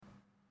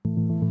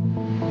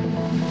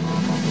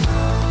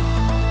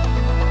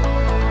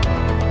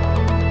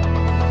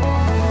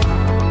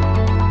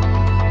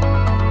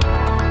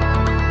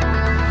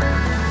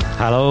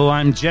Hello,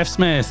 I'm Jeff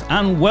Smith,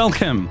 and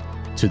welcome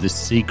to The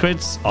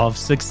Secrets of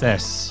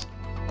Success.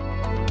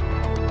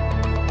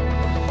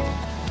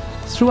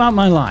 Throughout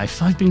my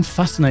life, I've been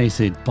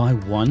fascinated by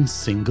one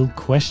single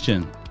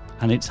question,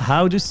 and it's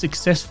how do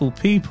successful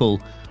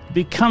people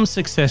become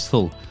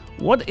successful?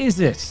 What is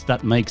it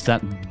that makes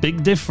that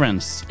big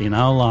difference in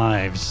our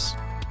lives?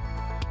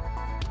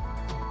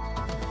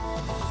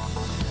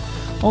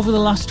 Over the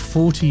last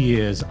 40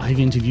 years,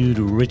 I've interviewed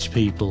rich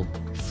people,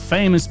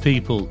 famous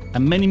people,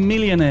 and many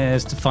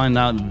millionaires to find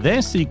out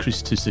their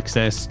secrets to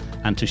success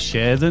and to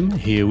share them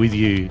here with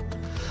you.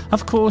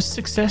 Of course,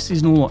 success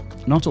is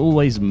not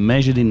always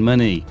measured in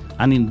money,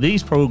 and in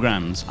these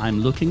programs, I'm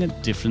looking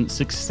at different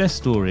success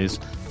stories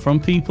from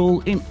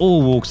people in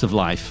all walks of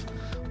life.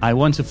 I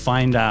want to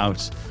find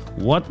out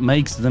what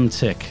makes them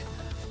tick,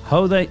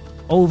 how they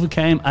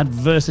overcame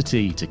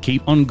adversity to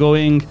keep on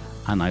going,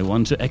 and I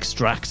want to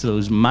extract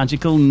those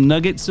magical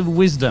nuggets of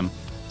wisdom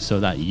so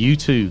that you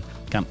too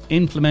can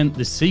implement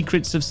the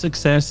secrets of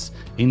success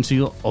into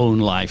your own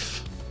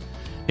life.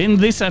 In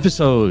this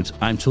episode,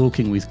 I'm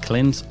talking with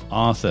Clint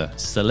Arthur,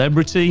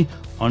 celebrity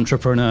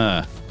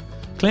entrepreneur.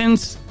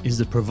 Clint is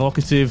the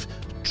provocative,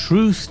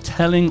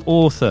 truth-telling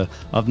author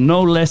of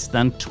no less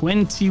than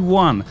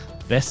 21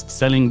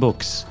 best-selling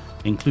books,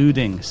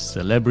 including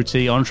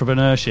Celebrity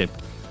Entrepreneurship,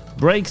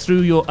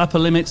 Breakthrough Your Upper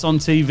Limits on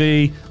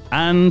TV,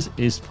 and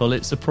his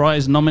Pulitzer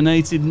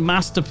Prize-nominated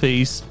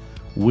masterpiece,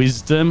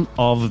 Wisdom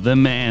of the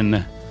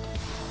Men.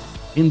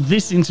 In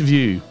this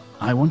interview,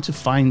 I want to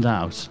find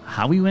out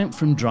how he went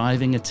from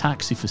driving a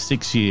taxi for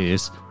 6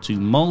 years to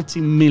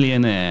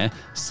multi-millionaire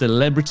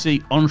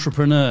celebrity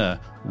entrepreneur,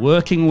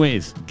 working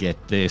with, get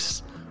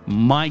this,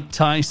 Mike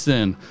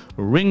Tyson,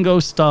 Ringo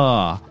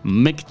Starr,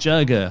 Mick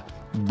Jagger,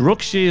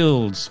 Brooke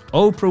Shields,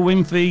 Oprah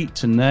Winfrey,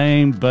 to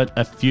name but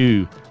a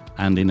few.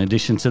 And in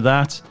addition to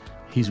that,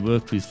 he's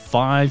worked with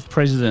 5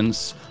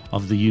 presidents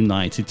of the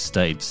United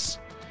States.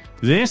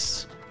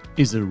 This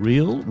is a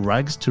real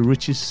rags to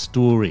riches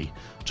story,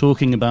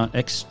 talking about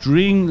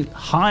extremely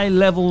high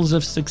levels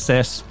of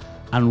success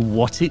and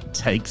what it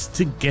takes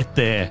to get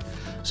there.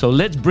 So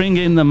let's bring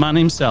in the man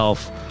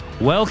himself.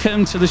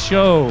 Welcome to the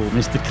show,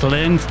 Mr.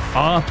 Clint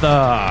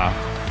Arthur.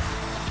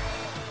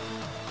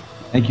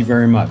 Thank you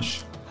very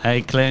much.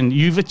 Hey, Clint,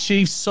 you've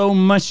achieved so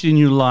much in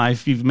your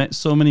life. You've met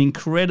so many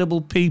incredible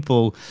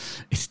people.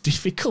 It's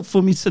difficult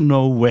for me to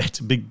know where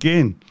to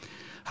begin.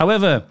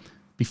 However,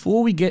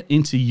 before we get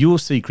into your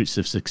secrets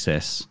of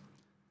success,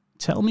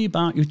 tell me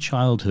about your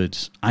childhood.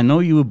 I know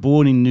you were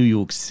born in New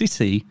York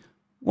City.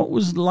 What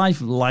was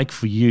life like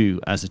for you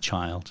as a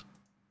child?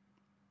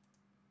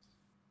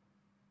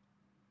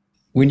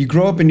 When you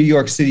grow up in New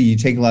York City, you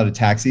take a lot of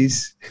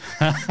taxis.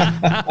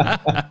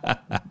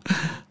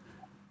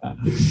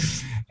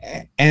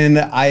 And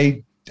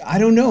I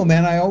don't know,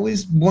 man. I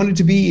always wanted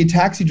to be a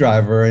taxi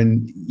driver.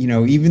 And, you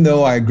know, even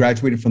though I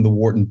graduated from the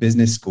Wharton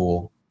Business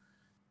School,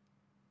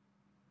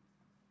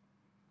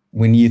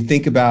 when you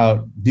think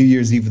about New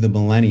Year's Eve of the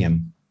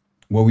millennium,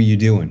 what were you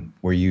doing?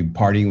 Were you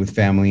partying with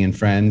family and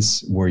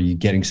friends? Were you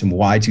getting some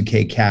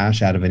Y2K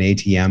cash out of an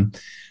ATM?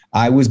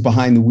 I was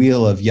behind the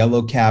wheel of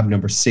yellow cab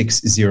number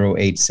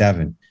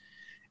 6087.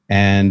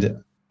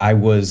 And I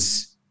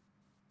was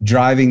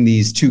driving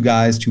these 2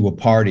 guys to a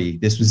party.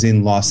 This was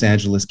in Los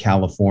Angeles,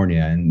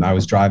 California. And I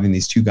was driving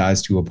these 2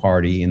 guys to a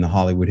party in the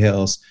Hollywood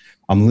Hills.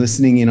 I'm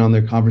listening in on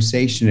their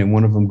conversation, and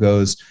one of them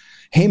goes,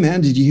 "Hey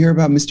man, did you hear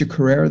about Mr.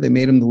 Carrera? They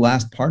made him the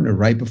last partner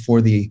right before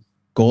the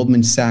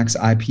Goldman Sachs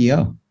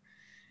IPO."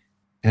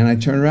 And I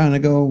turn around and I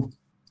go,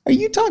 "Are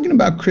you talking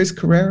about Chris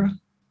Carrera?"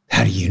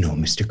 "How do you know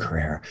Mr.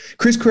 Carrera?"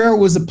 "Chris Carrera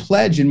was a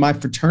pledge in my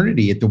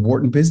fraternity at the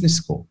Wharton Business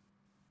School."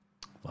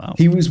 Wow.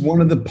 He was one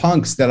of the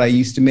punks that I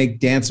used to make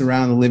dance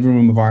around the living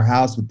room of our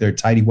house with their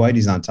tighty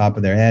whities on top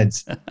of their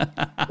heads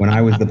when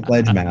I was the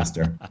pledge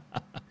master.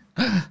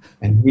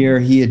 And here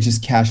he had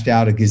just cashed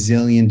out $1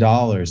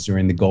 gazillion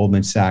during the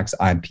Goldman Sachs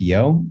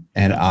IPO.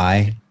 And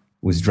I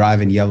was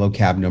driving yellow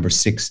cab number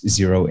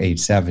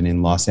 6087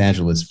 in Los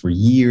Angeles for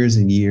years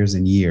and years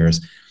and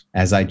years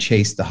as I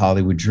chased the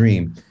Hollywood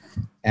dream.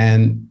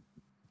 And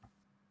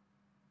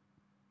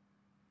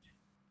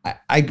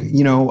I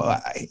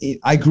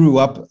grew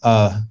up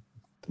a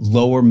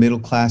lower middle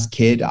class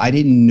kid. I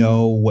didn't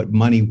know what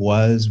money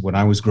was when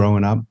I was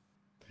growing up.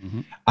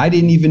 Mm-hmm. I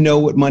didn't even know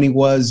what money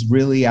was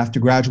really after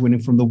graduating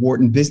from the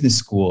Wharton Business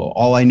School.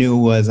 All I knew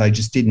was I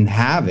just didn't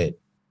have it.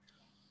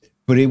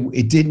 But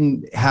it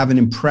didn't have an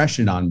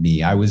impression on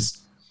me. I was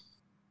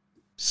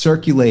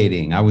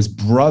circulating. I was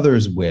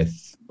brothers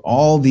with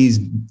all these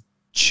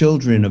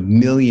children of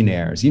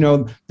millionaires. You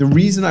know, the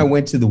reason I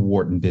went to the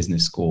Wharton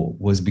Business School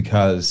was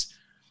because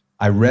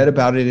I read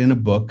about it in a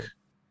book,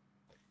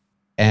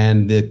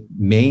 and the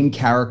main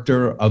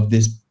character of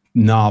this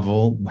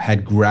novel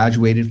had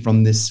graduated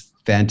from this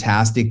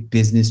fantastic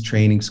business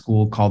training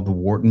school called the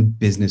Wharton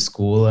Business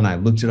School. And I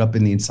looked it up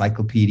in the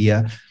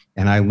encyclopedia,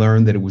 and I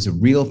learned that it was a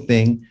real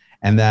thing,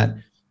 and that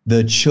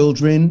the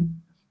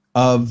children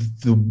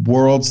of the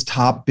world's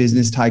top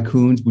business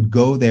tycoons would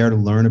go there to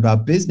learn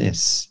about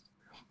business.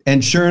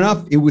 And sure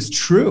enough, it was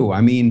true.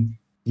 I mean,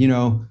 you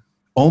know,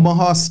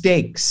 Omaha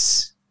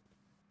Steaks.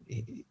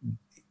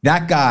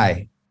 That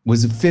guy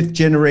was a fifth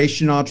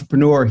generation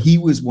entrepreneur. He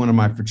was one of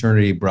my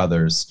fraternity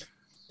brothers.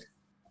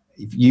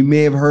 You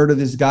may have heard of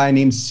this guy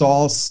named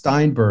Saul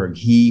Steinberg.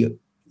 He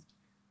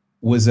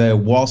was a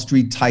Wall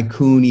Street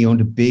tycoon. He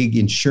owned a big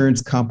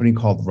insurance company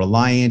called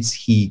Reliance.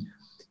 He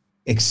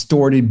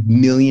extorted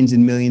millions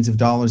and millions of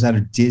dollars out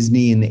of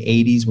Disney in the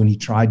 80s when he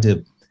tried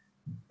to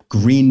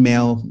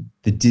greenmail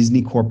the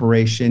Disney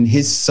Corporation.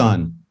 His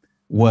son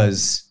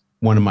was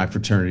one of my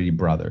fraternity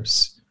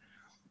brothers.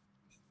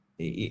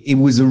 It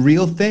was a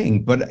real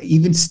thing, but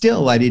even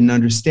still, I didn't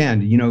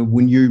understand. You know,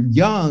 when you're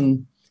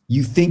young,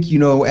 you think you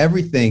know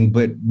everything,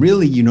 but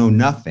really you know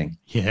nothing.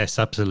 Yes,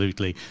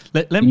 absolutely.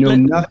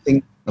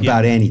 Nothing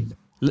about anything.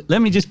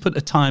 Let me just put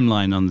a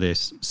timeline on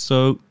this.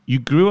 So you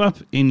grew up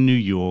in New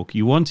York.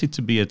 You wanted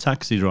to be a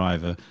taxi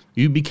driver.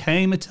 You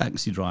became a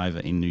taxi driver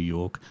in New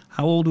York.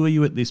 How old were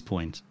you at this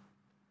point?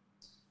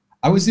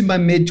 I was in my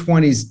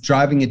mid-20s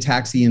driving a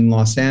taxi in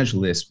Los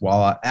Angeles.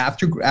 While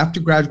after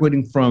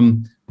graduating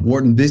from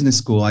Wharton Business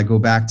School, I go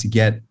back to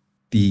get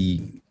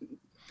the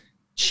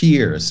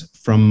cheers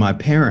from my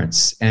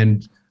parents.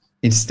 And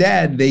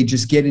instead, they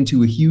just get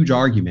into a huge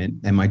argument.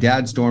 And my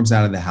dad storms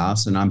out of the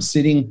house. And I'm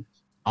sitting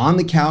on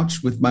the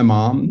couch with my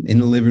mom in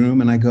the living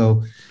room. And I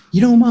go, you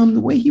know, Mom,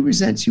 the way he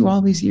resents you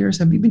all these years,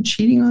 have you been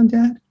cheating on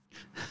Dad?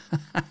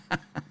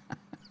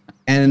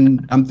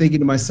 And I'm thinking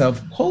to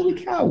myself, holy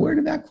cow, where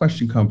did that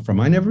question come from?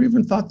 I never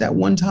even thought that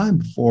one time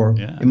before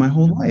in my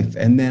whole life.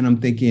 And then I'm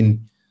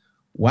thinking,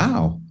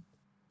 wow,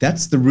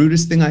 that's the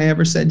rudest thing I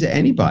ever said to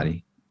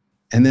anybody.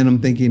 And then I'm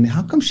thinking,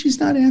 how come she's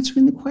not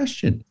answering the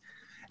question?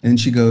 And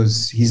she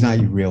goes, he's not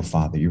your real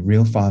father. Your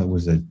real father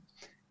was a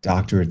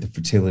doctor at the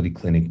fertility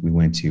clinic we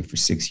went to for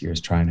 6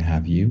 years trying to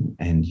have you,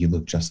 and you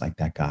look just like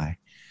that guy.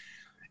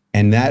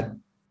 And that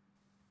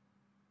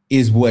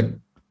is what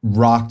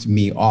rocked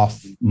me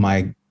off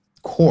my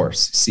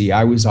course. See,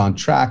 I was on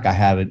track. I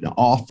had an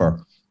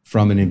offer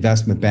from an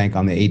investment bank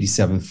on the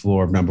 87th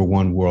floor of number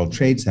 1 World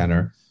Trade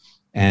Center.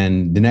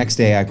 And the next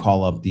day I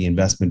call up the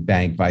investment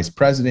bank vice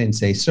president and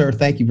say, sir,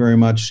 thank you very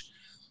much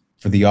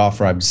for the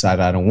offer. I've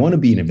decided I don't want to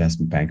be an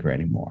investment banker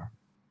anymore.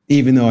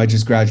 Even though I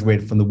just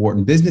graduated from the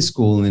Wharton Business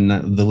School in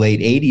the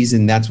late 80s,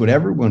 and that's what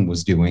everyone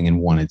was doing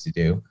and wanted to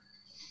do.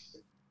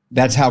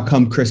 That's how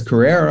come Chris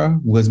Carrera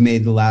was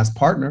made the last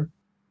partner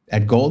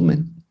at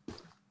Goldman,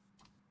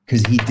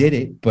 because he did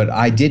it, but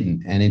I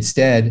didn't. And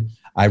instead,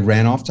 I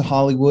ran off to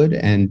Hollywood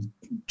and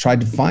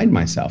tried to find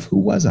myself. Who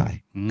was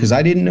I? Because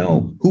I didn't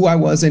know who I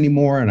was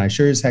anymore, and I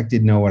sure as heck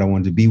didn't know what I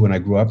wanted to be when I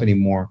grew up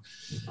anymore.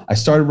 I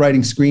started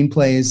writing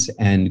screenplays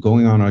and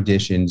going on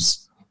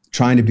auditions,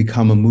 trying to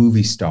become a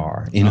movie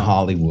star in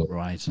Hollywood.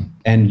 Right.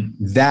 And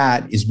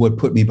that is what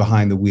put me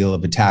behind the wheel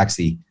of a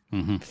taxi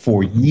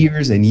for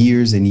years and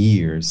years and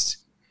years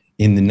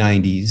in the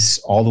 90s,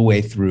 all the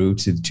way through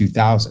to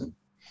 2000.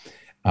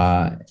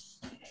 And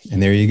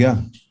there you go.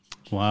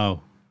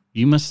 Wow.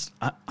 You must,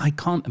 I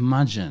can't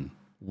imagine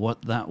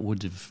what that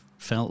would have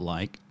felt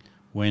like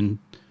when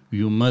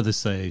your mother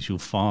says your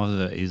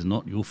father is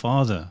not your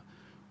father.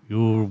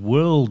 Your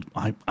world,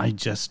 I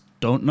just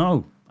don't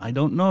know. I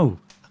don't know.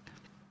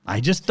 I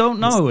just don't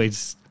know.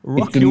 It's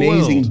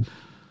amazing world.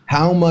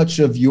 How much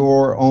of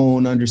your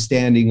own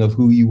understanding of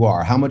who you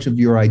are, how much of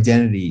your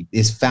identity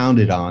is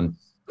founded on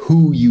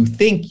who you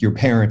think your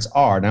parents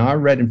are. Now, I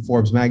read in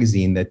Forbes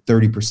magazine that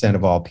 30%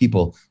 of all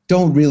people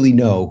don't really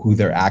know who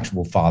their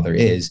actual father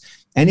is.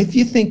 And if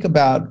you think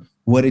about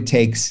what it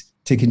takes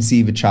to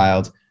conceive a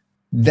child,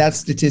 that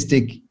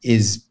statistic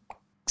is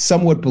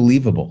somewhat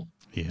believable.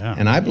 Yeah.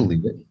 And I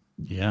believe it.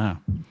 Yeah.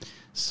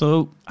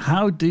 So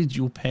how did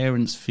your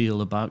parents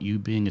feel about you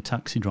being a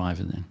taxi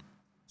driver then?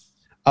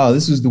 Oh,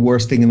 this was the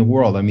worst thing in the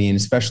world. I mean,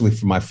 especially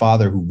for my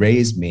father who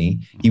raised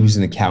me. He was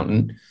an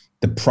accountant.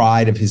 The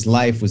pride of his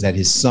life was that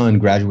his son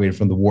graduated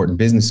from the Wharton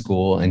Business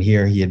School, and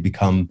here he had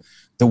become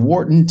the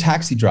Wharton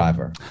taxi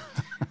driver.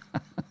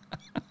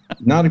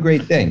 Not a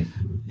great thing.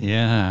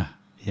 Yeah,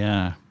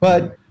 yeah.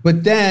 But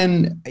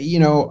then,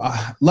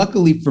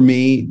 luckily for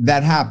me,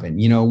 that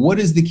happened. What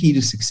is the key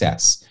to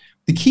success?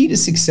 The key to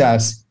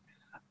success,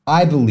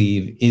 I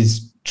believe,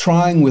 is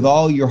trying with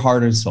all your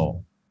heart and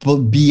soul, but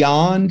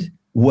beyond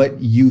what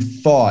you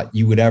thought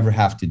you would ever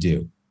have to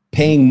do,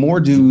 paying more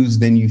dues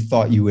than you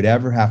thought you would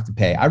ever have to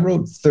pay. I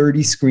wrote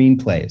 30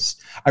 screenplays.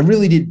 I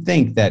really did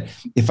think that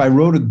if I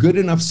wrote a good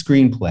enough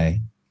screenplay,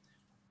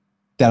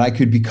 that I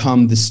could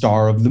become the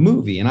star of the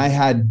movie. And I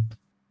had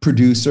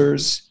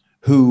producers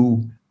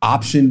who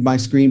optioned my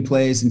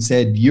screenplays and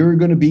said, you're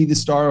going to be the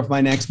star of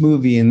my next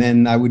movie. And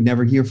then I would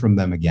never hear from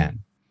them again.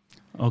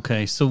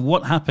 Okay, so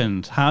what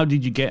happened? How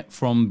did you get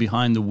from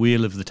behind the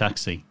wheel of the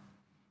taxi?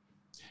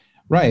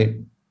 Right.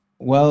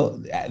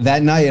 Well,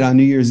 that night on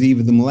New Year's Eve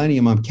of the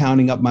millennium, I'm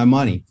counting up my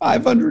money.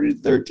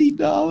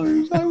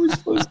 $513. I was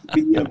supposed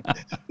to be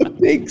a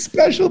big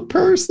special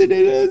person.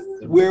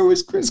 Where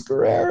was Chris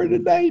Carrera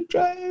tonight,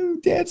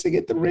 dancing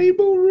at the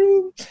Rainbow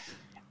Room?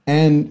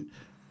 And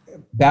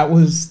that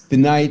was the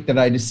night that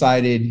I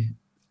decided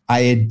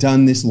I had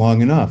done this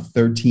long enough,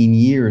 13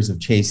 years of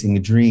chasing a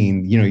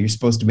dream. You know, you're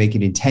supposed to make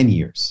it in 10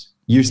 years.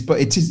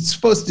 It's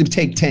supposed to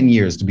take 10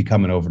 years to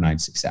become an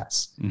overnight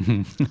success.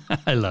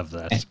 I love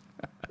that.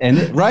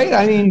 Right?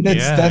 I mean,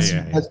 that's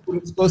what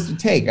it's supposed to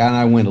take. And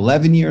I went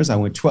 11 years, I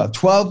went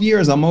 12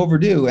 years, I'm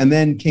overdue. And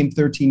then came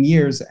 13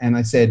 years and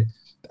I said,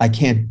 I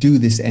can't do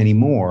this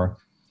anymore.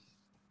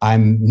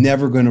 I'm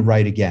never going to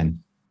write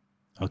again.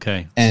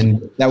 Okay.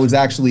 And that was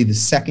actually the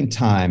second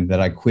time that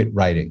I quit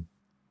writing.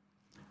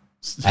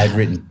 I'd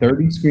written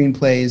 30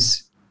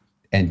 screenplays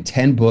and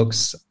 10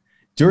 books.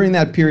 During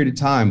that period of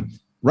time,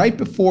 right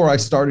before I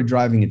started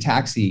driving a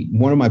taxi,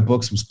 one of my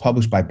books was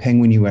published by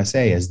Penguin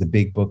USA as the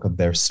big book of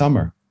their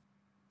summer.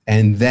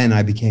 And then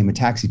I became a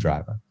taxi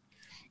driver.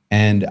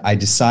 And I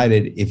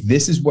decided if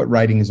this is what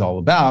writing is all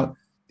about,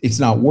 it's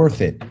not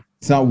worth it.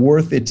 It's not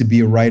worth it to be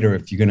a writer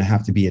if you're going to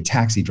have to be a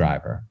taxi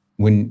driver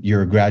when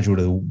you're a graduate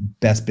of the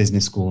best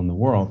business school in the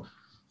world.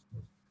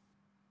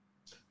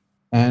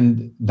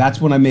 And that's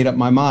when I made up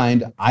my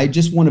mind. I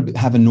just want to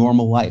have a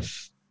normal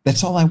life.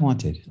 That's all I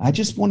wanted. I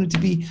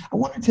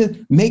wanted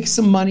to make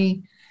some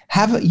money,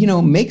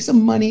 make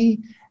some money,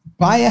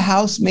 buy a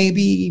house,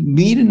 maybe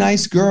meet a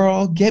nice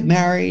girl, get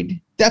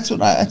married. That's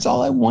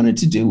all I wanted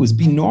to do, was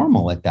be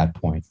normal at that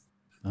point.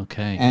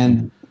 Okay.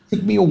 And it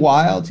took me a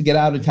while to get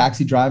out of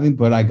taxi driving,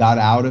 but I got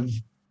out of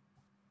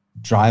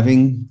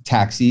driving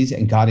taxis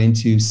and got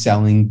into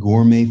selling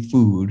gourmet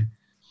food.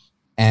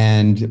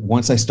 And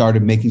once I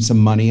started making some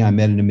money, I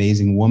met an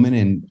amazing woman.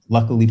 And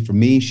luckily for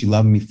me, she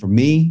loved me for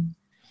me.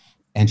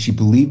 And she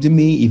believed in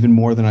me even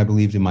more than I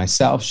believed in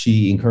myself.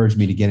 She encouraged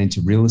me to get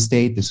into real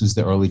estate. This was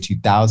the early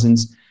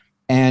 2000s.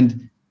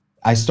 And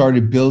I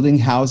started building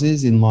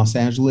houses in Los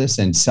Angeles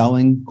and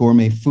selling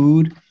gourmet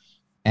food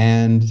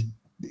and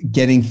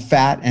getting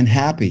fat and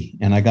happy.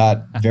 And I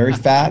got very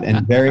fat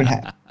and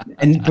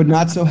but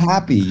not so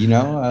happy,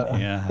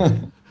 Yeah.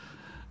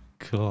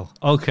 Cool.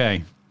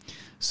 Okay.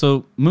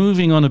 So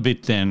moving on a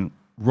bit then,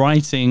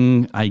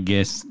 writing, I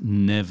guess,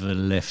 never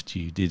left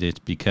you, did it?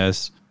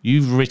 Because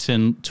you've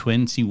written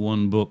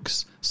 21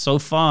 books so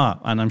far,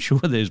 and I'm sure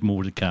there's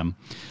more to come.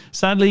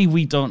 Sadly,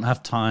 we don't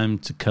have time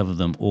to cover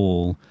them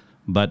all,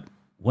 but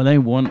what I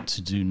want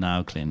to do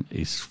now, Clint,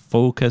 is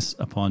focus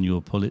upon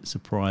your Pulitzer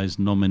Prize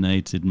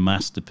nominated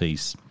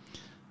masterpiece,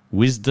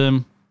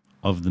 Wisdom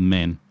of the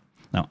Men.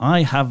 Now,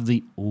 I have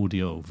the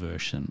audio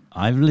version.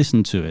 I've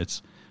listened to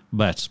it,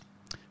 but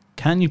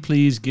can you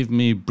please give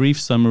me a brief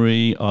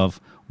summary of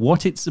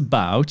what it's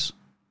about,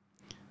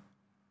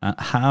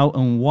 how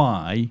and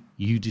why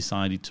you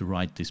decided to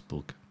write this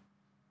book?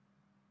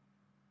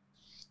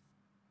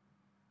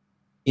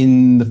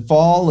 In the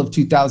fall of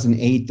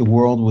 2008, the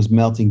world was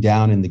melting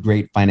down in the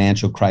great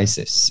financial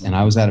crisis. And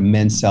I was at a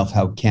men's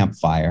self-help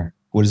campfire.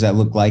 What does that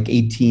look like?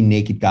 18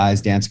 naked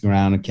guys dancing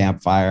around a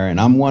campfire. And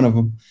I'm one of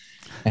them.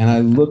 And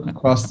I look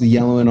across the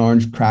yellow and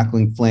orange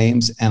crackling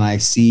flames, and I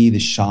see the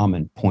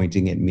shaman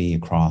pointing at me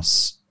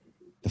across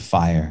the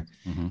fire.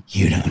 Mm-hmm.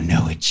 You don't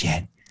know it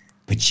yet,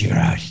 but you're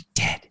already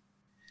dead.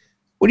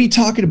 What are you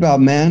talking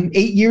about, man?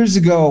 8 years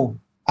ago,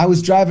 I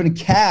was driving a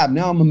cab.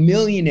 Now I'm a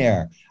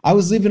millionaire. I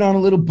was living on a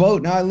little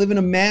boat. Now I live in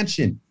a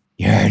mansion.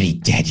 You're already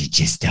dead. You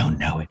just don't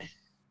know it.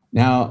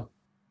 Now,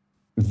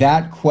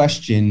 that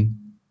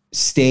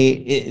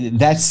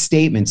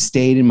statement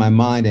stayed in my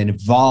mind and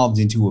evolved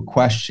into a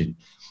question.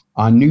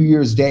 On New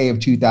Year's Day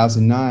of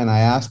 2009, I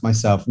asked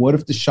myself, what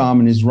if the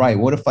shaman is right?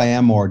 What if I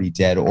am already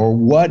dead? Or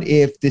what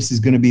if this is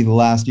going to be the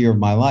last year of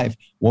my life?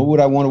 What would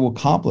I want to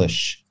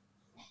accomplish?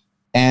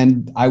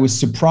 And I was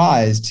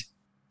surprised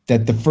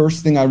that the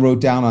first thing I wrote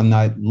down on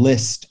that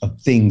list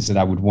of things that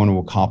I would want to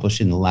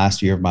accomplish in the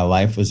last year of my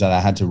life was that I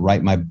had to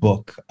write my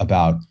book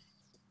about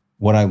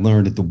what I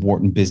learned at the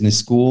Wharton Business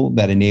School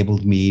that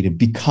enabled me to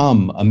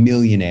become a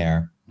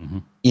millionaire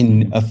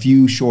in a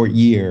few short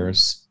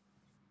years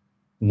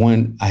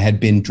when I had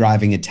been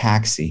driving a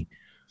taxi.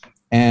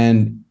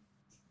 And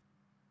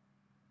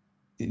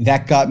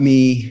that got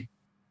me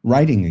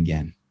writing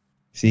again,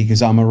 see,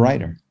 because I'm a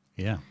writer.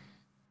 Yeah.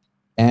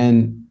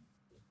 And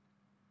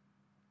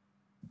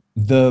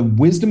the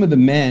Wisdom of the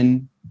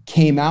Men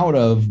came out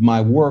of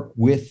my work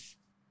with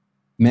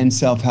men's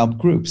self-help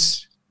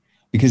groups,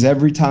 because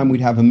every time we'd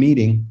have a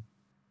meeting,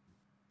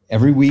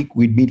 every week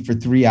we'd meet for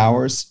 3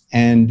 hours.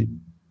 And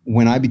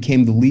when I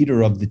became the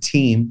leader of the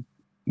team,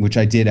 which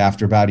I did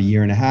after about a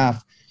year and a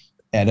half,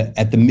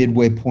 at the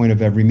midway point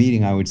of every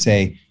meeting, I would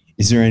say,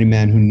 is there any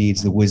man who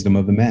needs the wisdom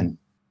of the men?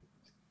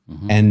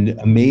 Mm-hmm. And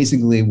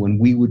amazingly, when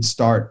we would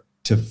start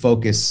to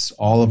focus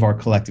all of our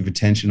collective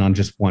attention on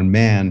just one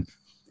man,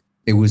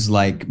 it was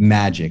like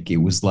magic. It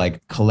was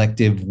like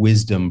collective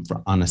wisdom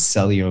on a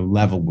cellular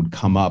level would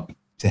come up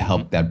to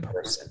help that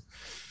person.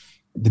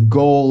 The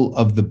goal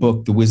of the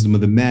book, The Wisdom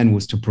of the Men,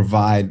 was to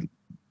provide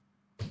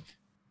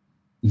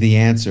the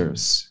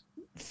answers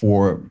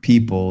for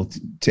people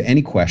to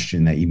any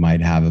question that you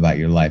might have about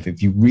your life.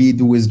 If you read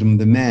The Wisdom of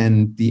the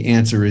Men, the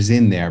answer is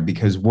in there,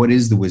 because what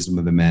is the wisdom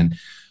of the men?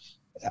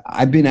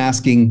 I've been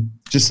asking,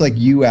 just like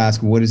you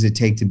ask, what does it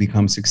take to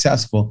become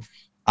successful?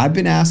 I've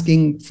been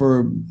asking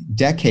for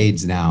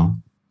decades now,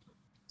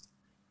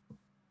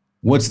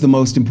 what's the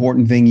most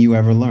important thing you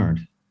ever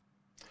learned?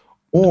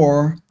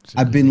 Or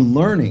I've been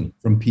learning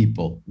from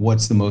people,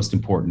 what's the most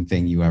important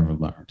thing you ever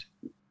learned?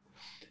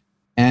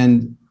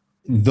 And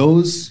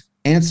those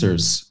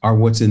answers are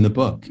what's in the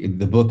book.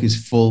 The book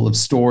is full of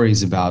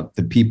stories about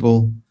the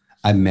people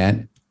I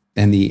met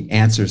and the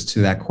answers to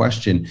that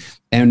question.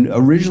 And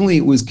originally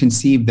it was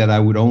conceived that I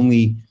would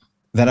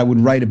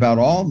write about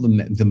all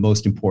the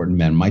most important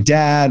men, my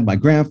dad, my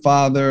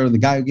grandfather, the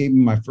guy who gave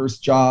me my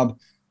first job.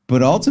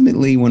 But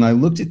ultimately, when I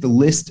looked at the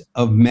list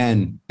of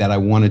men that I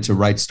wanted to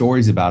write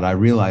stories about, I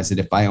realized that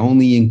if I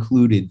only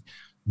included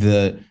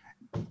the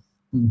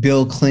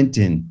Bill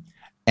Clinton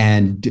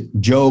and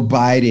Joe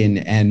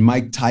Biden and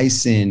Mike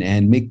Tyson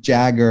and Mick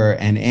Jagger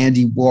and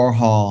Andy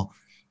Warhol,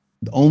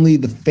 only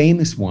the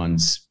famous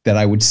ones, that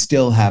I would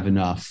still have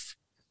enough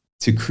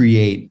to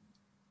create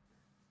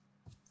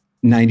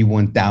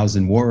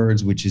 91,000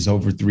 words, which is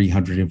over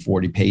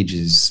 340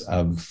 pages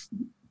of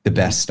the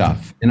best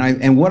stuff.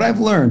 And what I've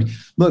learned,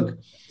 look,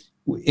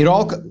 it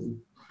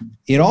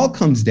all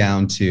comes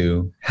down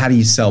to, how do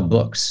you sell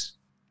books?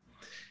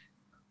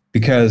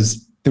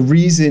 Because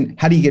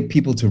how do you get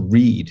people to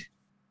read?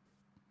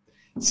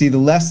 See, the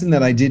lesson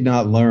that I did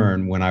not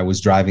learn when I was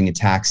driving a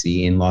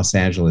taxi in Los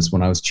Angeles,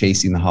 when I was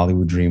chasing the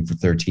Hollywood dream for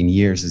 13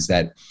 years, is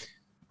that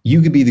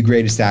you could be the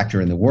greatest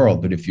actor in the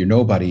world, but if you're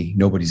nobody,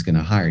 nobody's going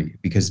to hire you,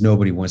 because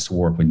nobody wants to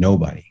work with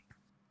nobody.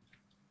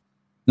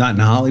 Not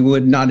in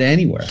Hollywood, not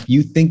anywhere.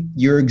 You think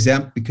you're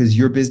exempt because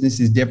your business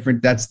is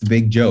different. That's the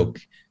big joke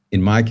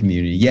in my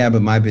community. Yeah,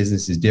 but my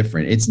business is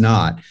different. It's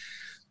not.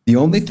 The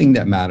only thing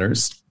that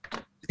matters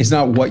is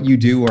not what you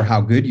do or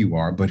how good you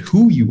are, but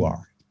who you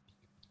are.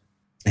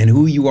 And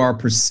who you are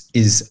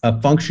is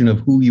a function of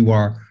who you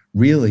are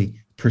really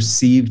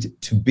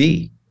perceived to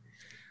be.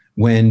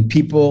 When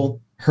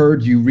people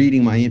heard you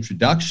reading my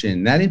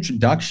introduction, that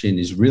introduction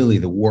is really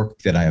the work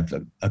that I have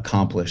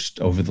accomplished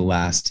over the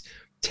last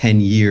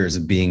 10 years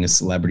of being a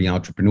celebrity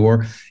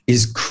entrepreneur,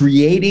 is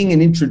creating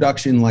an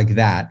introduction like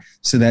that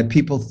so that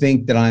people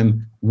think that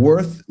I'm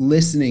worth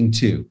listening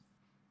to,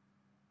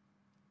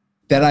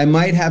 that I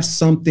might have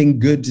something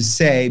good to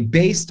say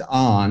based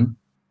on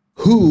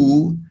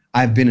who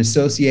I've been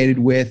associated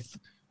with,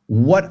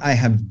 what I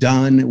have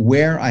done,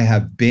 where I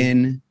have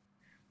been,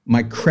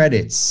 my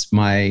credits,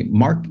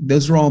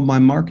 those are all my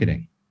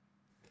marketing.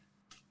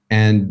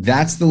 And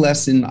that's the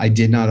lesson I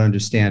did not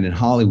understand in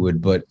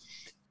Hollywood, but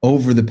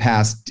over the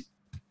past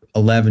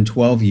 11,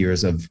 12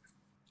 years of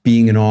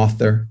being an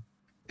author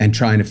and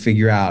trying to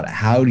figure out,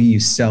 how do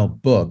you sell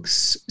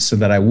books so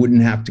that I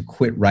wouldn't have to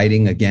quit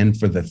writing again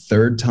for the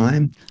third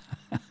time?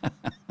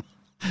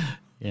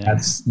 Yeah.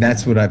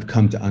 That's what I've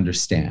come to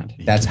understand.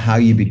 That's how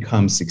you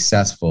become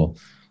successful,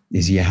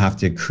 is you have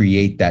to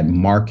create that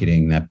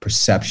marketing, that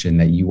perception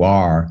that you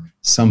are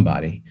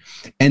somebody.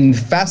 And the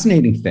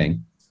fascinating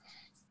thing,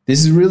 this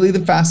is really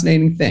the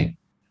fascinating thing.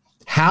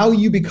 How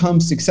you become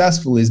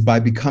successful is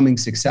by becoming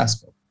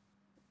successful.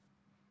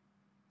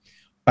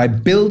 By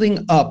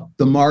building up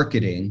the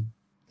marketing,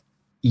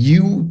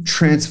 you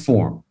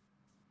transform.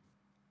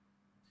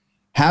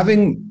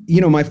 Having,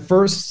 my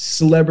first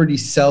celebrity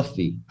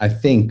selfie, I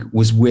think,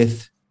 was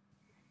with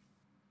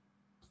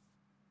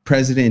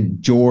President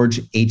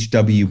George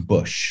H.W.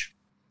 Bush.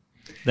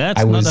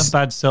 That's not a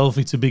bad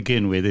selfie to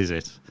begin with, is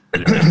it?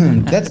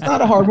 That's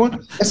not a hard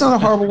one. That's not a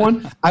horrible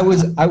one. I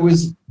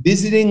was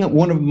visiting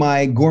one of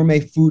my gourmet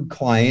food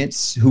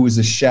clients who was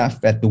a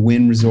chef at the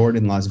Wynn Resort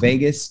in Las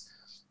Vegas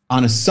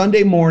on a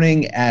Sunday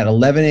morning at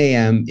 11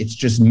 a.m. It's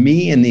just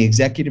me and the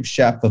executive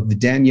chef of the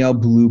Danielle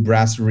Blue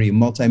Brasserie,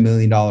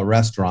 multi-million-dollar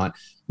restaurant.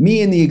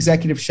 Me and the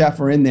executive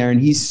chef are in there,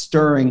 and he's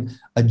stirring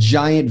a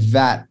giant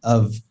vat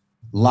of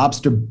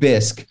lobster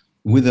bisque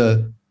with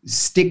a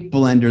stick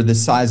blender the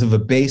size of a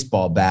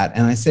baseball bat.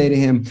 And I say to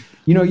him,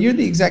 you're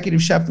the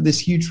executive chef of this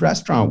huge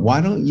restaurant.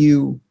 Why don't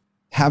you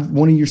have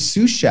one of your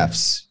sous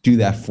chefs do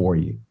that for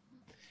you?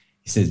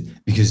 He says,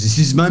 because this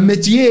is my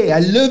métier. I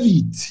love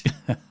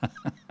it.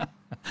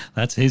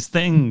 That's his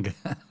thing.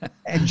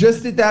 And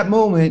just at that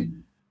moment,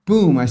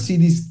 boom, I see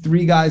these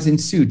three guys in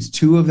suits.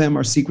 Two of them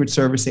are Secret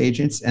Service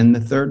agents, and the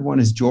third one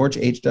is George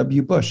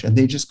H.W. Bush. And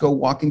they just go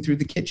walking through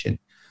the kitchen.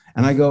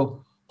 And I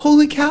go,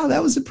 holy cow,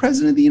 that was the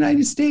president of the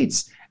United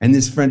States. And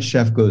this French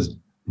chef goes,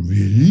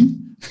 really?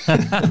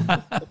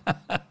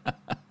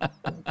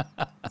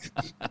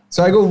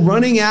 So I go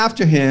running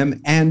after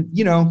him, and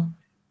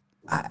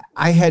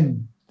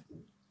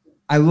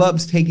I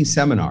loved taking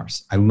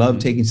seminars. I love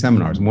taking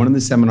seminars. One of the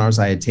seminars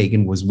I had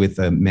taken was with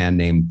a man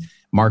named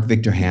Mark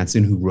Victor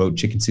Hansen, who wrote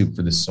Chicken Soup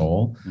for the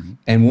Soul. Mm-hmm.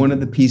 And one of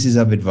the pieces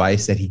of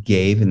advice that he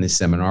gave in this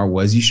seminar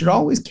was, you should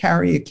always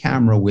carry a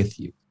camera with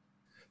you,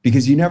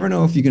 because you never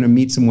know if you're going to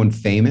meet someone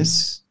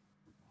famous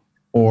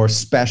or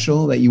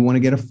special that you want to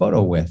get a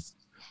photo with.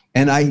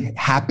 And I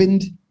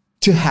happened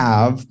to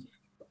have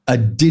a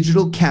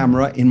digital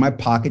camera in my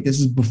pocket. This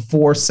is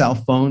before cell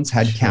phones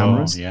had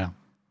cameras. Yeah.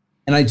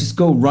 And I just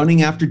go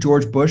running after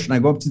George Bush, and I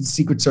go up to the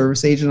Secret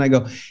Service agent and I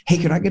go, hey,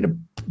 could I get a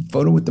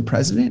photo with the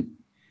president?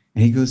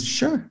 And he goes,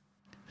 sure.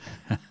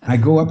 I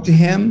go up to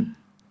him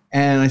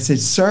and I said,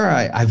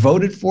 sir, I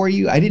voted for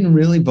you. I didn't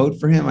really vote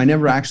for him. I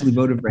never actually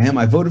voted for him.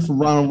 I voted for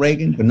Ronald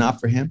Reagan, but not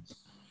for him.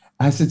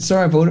 I said,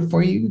 sir, I voted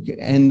for you.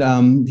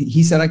 And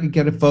he said I could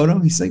get a photo.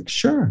 He's like,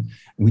 sure. And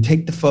we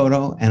take the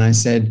photo. And I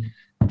said,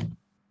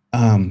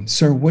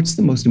 sir, what's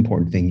the most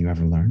important thing you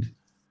ever learned?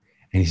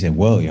 And he said,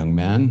 well, young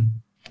man,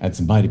 that's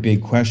a mighty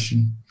big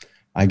question.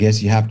 I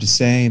guess you have to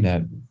say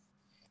that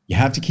you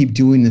have to keep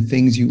doing the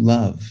things you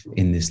love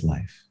in this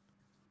life.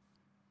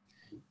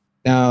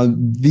 Now,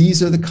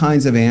 these are the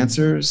kinds of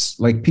answers,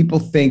 like people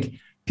think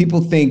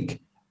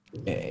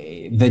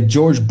that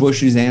George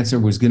Bush's answer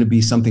was going to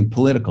be something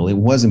political. It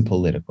wasn't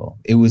political.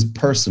 It was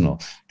personal.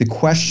 The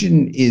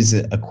question is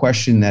a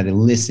question that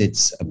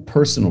elicits a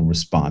personal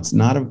response,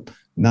 not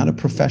a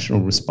professional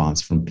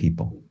response from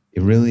people.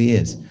 It really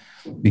is,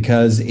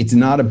 because it's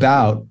not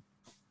about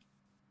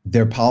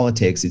their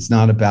politics. It's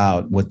not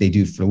about what they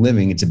do for a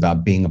living. It's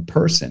about being a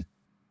person.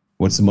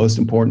 What's the most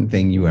important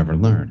thing you ever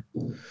learned?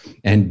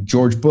 And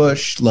George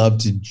Bush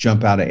loved to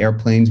jump out of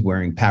airplanes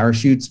wearing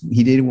parachutes.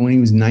 He did it when he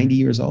was 90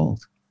 years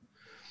old.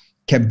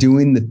 Kept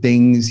doing the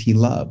things he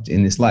loved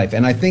in his life.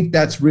 And I think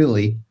that's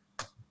really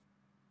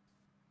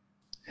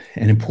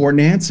an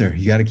important answer.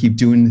 You got to keep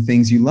doing the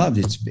things you loved.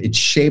 It's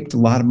shaped a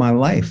lot of my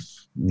life.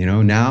 You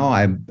know, now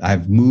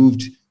I've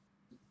moved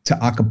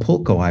to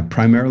Acapulco. I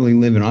primarily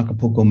live in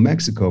Acapulco,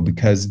 Mexico,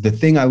 because the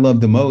thing I love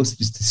the most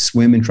is to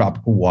swim in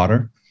tropical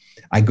water.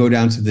 I go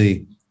down to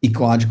the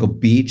ecological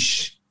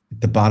beach at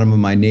the bottom of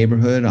my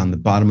neighborhood on the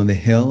bottom of the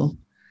hill,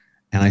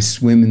 and I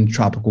swim in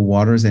tropical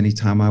waters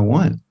anytime I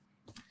want,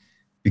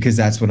 because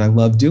that's what I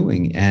love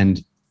doing.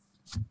 And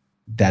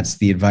that's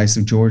the advice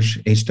of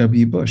George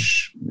H.W.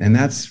 Bush. And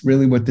that's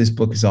really what this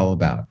book is all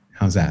about.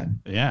 How's that?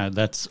 Yeah,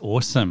 that's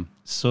awesome.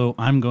 So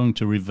I'm going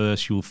to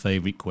reverse your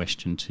favorite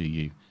question to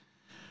you.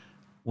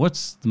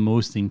 What's the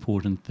most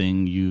important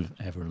thing you've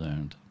ever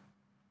learned?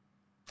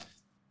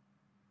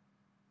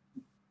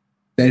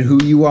 That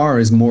who you are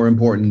is more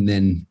important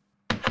than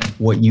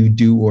what you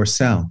do or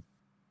sell.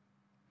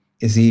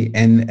 You see,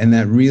 and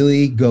that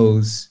really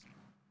goes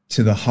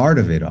to the heart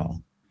of it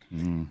all.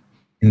 In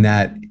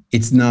that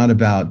it's not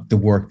about the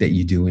work that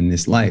you do in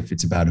this life.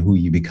 It's about who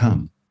you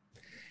become.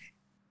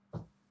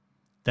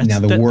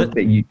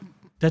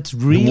 That's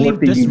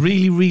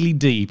really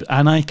deep.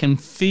 And I can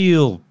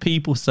feel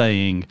people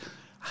saying,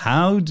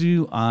 how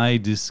do I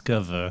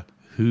discover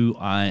who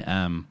I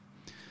am?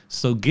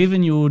 So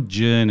given your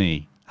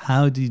journey,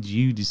 how did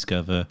you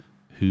discover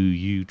who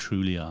you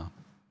truly are?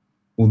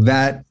 Well,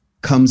 that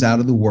comes out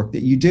of the work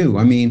that you do.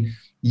 I mean,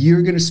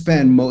 you're going to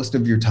spend most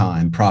of your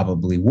time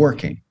probably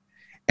working,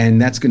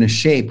 and that's going to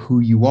shape who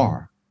you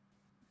are.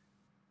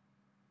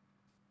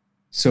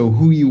 So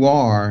who you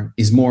are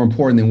is more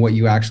important than what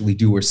you actually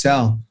do or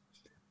sell.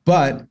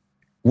 But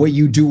what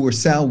you do or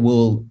sell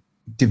will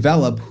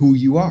develop who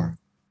you are.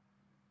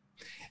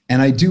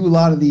 And I do a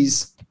lot of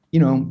these,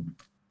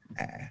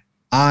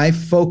 I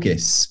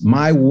focus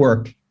my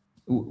work.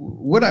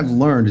 What I've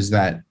learned is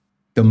that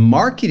the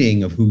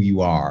marketing of who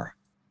you are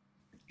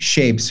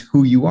shapes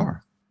who you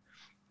are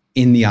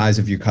in the eyes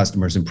of your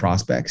customers and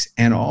prospects,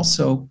 and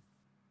also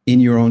in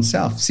your own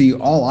self. See,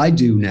 all I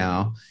do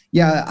now,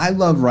 I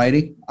love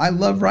writing.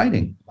 I'm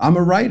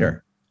a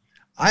writer.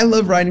 I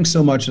love writing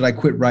so much that I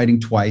quit writing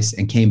twice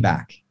and came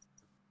back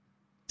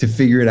to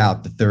figure it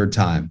out the third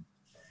time.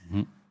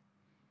 Mm-hmm.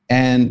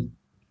 And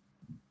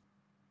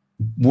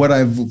what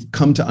I've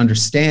come to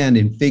understand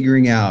in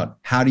figuring out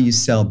how do you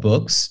sell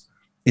books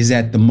is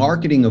that the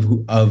marketing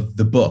of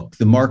the book,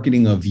 the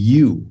marketing of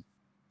you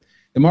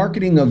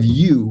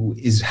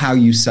is how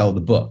you sell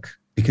the book,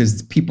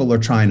 because people are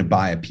trying to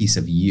buy a piece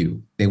of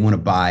you. They want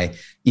to buy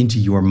into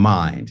your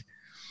mind.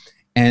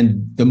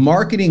 And the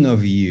marketing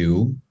of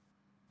you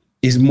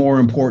is more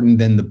important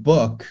than the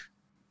book.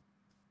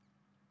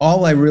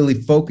 All I really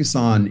focus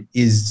on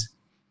is,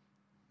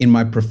 in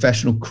my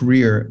professional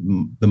career,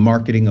 the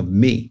marketing of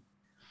me.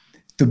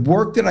 The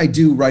work that I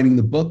do writing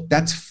the book,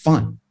 that's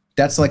fun.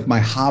 That's like my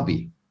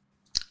hobby.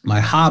 My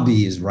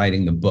hobby is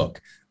writing the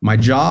book. My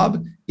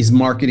job is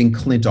marketing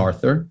Clint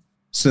Arthur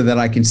so that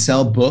I can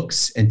sell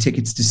books and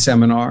tickets to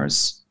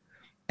seminars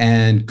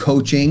and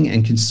coaching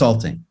and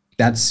consulting.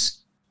 That's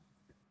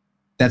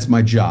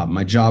my job.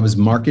 My job is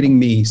marketing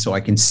me so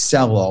I can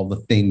sell all the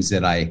things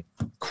that I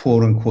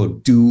quote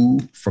unquote do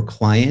for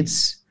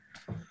clients.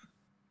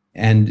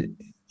 And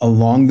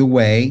along the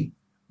way,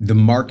 the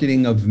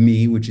marketing of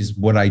me, which is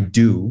what I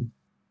do,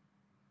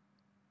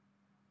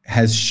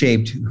 has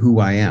shaped who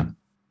I am.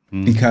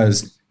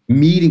 Because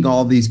meeting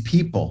all these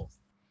people,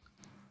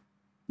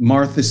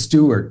 Martha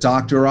Stewart,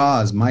 Dr.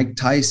 Oz, Mike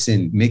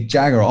Tyson, Mick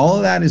Jagger, all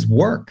of that is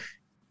work.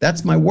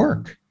 That's my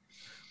work.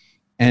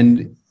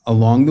 And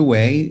along the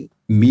way,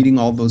 meeting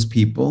all those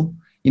people,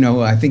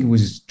 I think it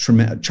was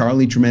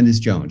Charlie Tremendous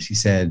Jones. He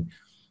said,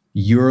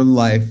 your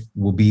life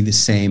will be the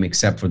same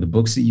except for the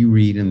books that you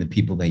read and the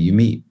people that you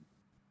meet.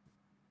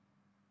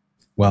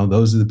 Well,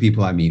 those are the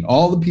people I meet.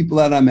 All the people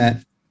that I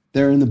met,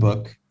 they're in the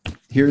book.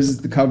 Here's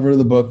the cover of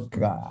the book.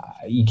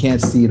 You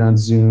can't see it on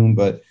Zoom,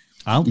 but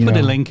I'll put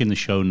a link in the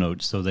show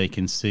notes so they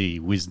can see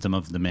Wisdom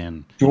of the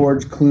Men.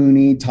 George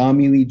Clooney,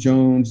 Tommy Lee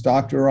Jones,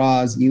 Dr.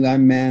 Oz, Eli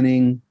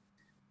Manning,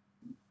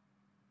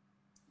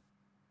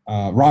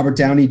 Robert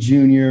Downey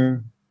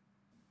Jr.,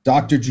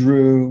 Dr.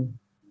 Drew,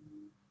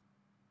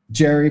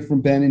 Jerry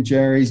from Ben and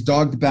Jerry's,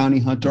 Dog the Bounty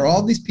Hunter.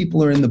 All these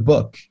people are in the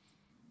book.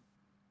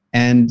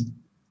 And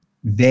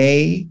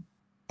they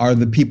are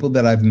the people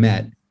that I've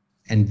met,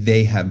 and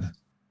they have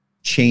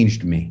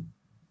changed me,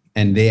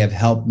 and they have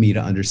helped me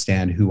to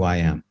understand who I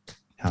am.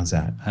 How's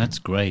that? That's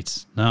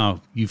great.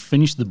 Now, you've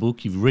finished the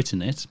book, you've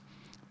written it.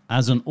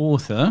 As an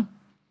author,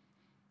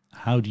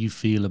 how do you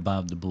feel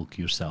about the book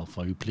yourself?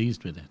 Are you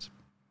pleased with it?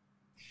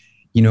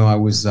 You know, I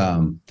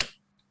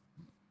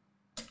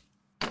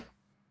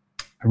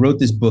wrote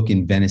this book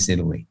in Venice,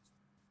 Italy.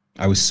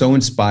 I was so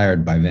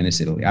inspired by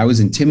Venice, Italy. I was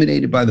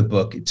intimidated by the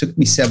book. It took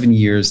me 7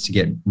 years to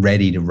get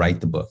ready to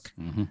write the book.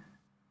 Mm-hmm.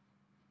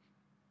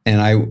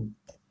 And I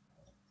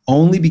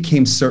only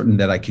became certain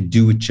that I could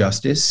do it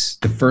justice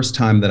the first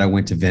time that I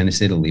went to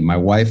Venice, Italy. My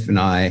wife and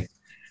I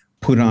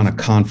put on a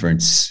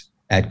conference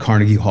at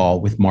Carnegie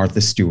Hall with Martha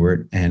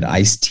Stewart and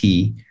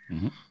Ice-T,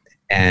 mm-hmm.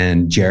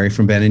 and Jerry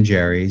from Ben and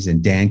Jerry's,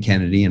 and Dan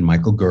Kennedy and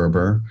Michael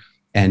Gerber,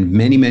 and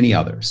many, many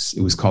others.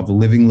 It was called The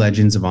Living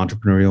Legends of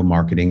Entrepreneurial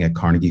Marketing at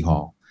Carnegie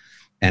Hall.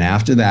 And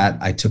after that,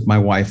 I took my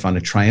wife on a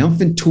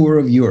triumphant tour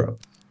of Europe.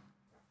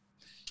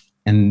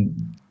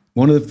 And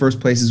one of the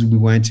first places we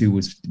went to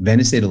was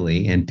Venice,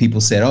 Italy. And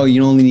people said, oh,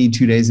 you only need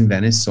 2 days in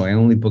Venice. So I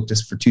only booked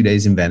us for 2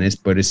 days in Venice.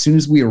 But as soon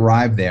as we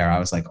arrived there, I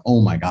was like,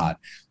 oh my God,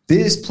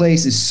 this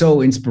place is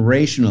so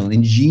inspirational,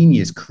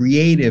 ingenious,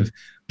 creative,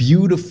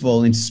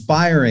 beautiful,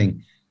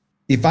 inspiring.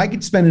 If I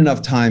could spend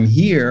enough time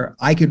here,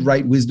 I could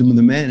write Wisdom of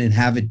the Men and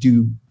have it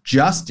do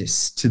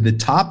justice to the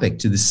topic,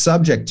 to the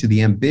subject, to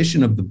the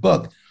ambition of the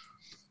book.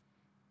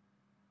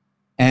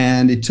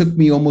 And it took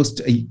me almost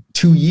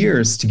 2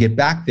 years to get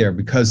back there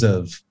because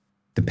of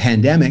the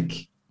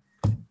pandemic.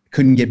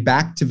 Couldn't get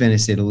back to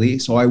Venice, Italy.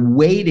 So I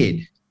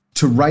waited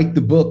to write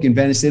the book in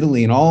Venice,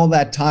 Italy. And all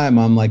that time,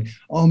 I'm like,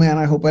 oh man,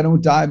 I hope I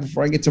don't die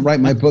before I get to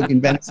write my book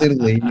in Venice,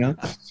 Italy, you know?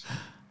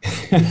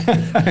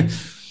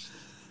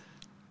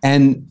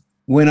 And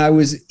when I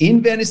was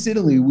in Venice,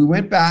 Italy, we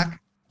went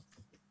back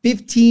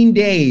 15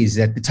 days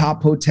at the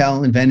top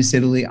hotel in Venice,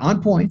 Italy,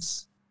 on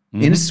points,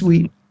 in a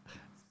suite.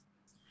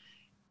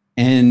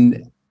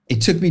 And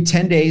it took me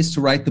 10 days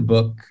to write the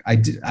book. I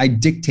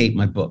dictate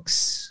my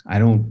books. I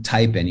don't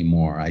type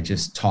anymore. I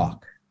just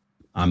talk.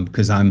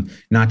 Because I'm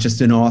not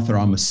just an author,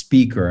 I'm a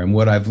speaker. And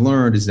what I've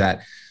learned is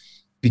that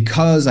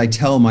because I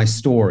tell my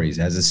stories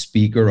as a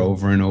speaker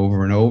over and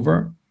over and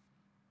over,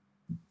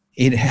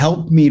 it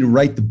helped me to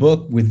write the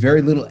book with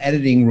very little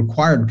editing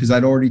required, because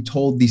I'd already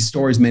told these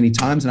stories many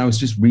times and I was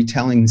just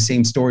retelling the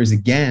same stories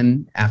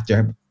again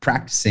after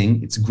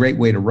practicing. It's a great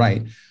way to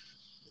write.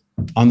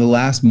 On the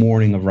last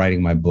morning of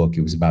writing my book,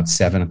 it was about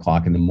 7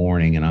 o'clock in the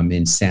morning, and I'm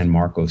in San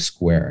Marco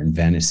Square in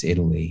Venice,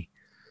 Italy.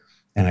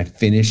 And I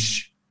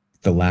finish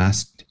the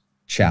last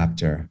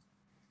chapter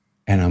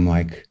and I'm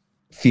like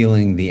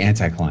feeling the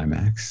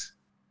anticlimax.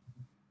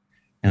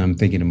 And I'm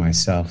thinking to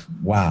myself,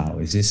 wow,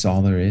 is this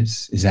all there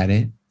is? Is that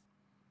it?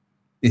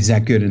 Is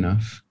that good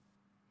enough?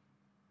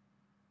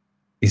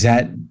 Is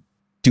that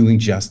doing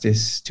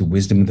justice to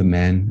Wisdom of the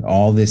Men?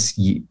 All this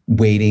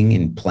waiting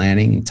and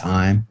planning and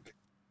time.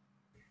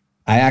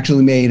 I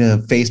actually made a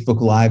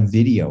Facebook Live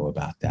video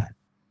about that.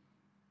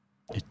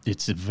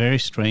 It's a very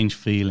strange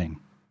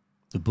feeling.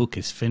 The book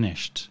is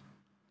finished.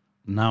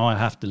 Now I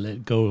have to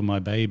let go of my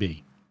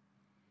baby.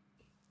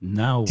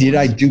 Now, did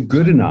I do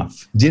good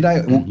enough? Did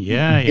I?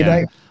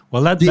 Yeah.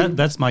 Well,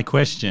 that's my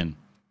question.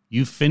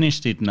 You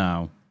finished it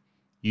now.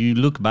 You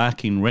look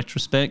back in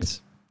retrospect.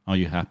 Are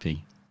you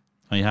happy?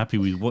 Are you happy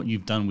with what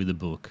you've done with the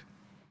book?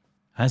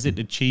 Has it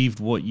achieved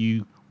what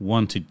you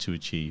wanted to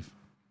achieve?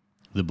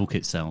 The book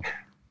itself.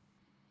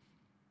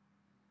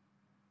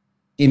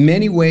 In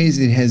many ways,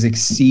 it has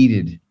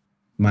exceeded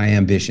my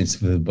ambitions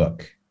for the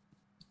book.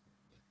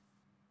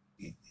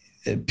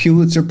 A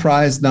Pulitzer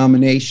Prize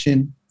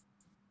nomination.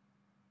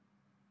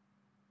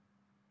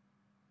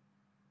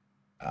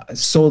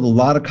 Sold a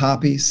lot of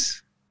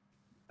copies.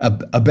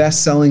 A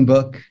best-selling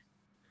book.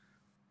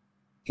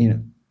 You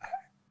know,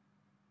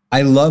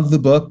 I love the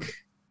book.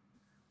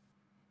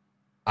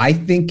 I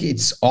think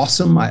it's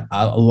awesome.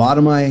 A lot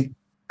of my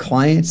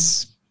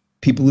clients,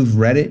 people who've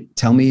read it,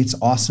 tell me it's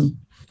awesome.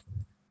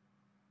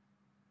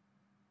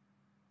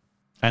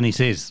 And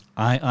it is.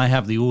 I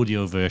have the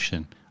audio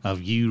version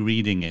of you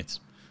reading it.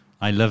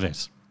 I love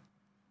it.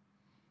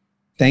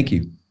 Thank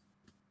you.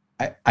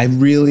 I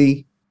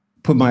really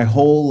put my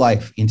whole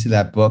life into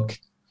that book.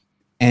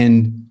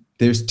 And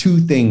there's two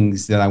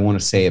things that I want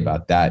to say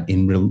about that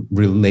in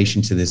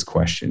relation to this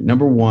question.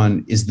 Number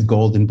one is the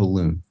golden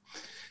balloon.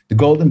 The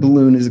golden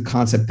balloon is a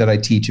concept that I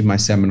teach in my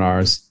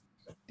seminars.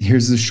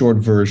 Here's the short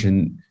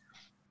version.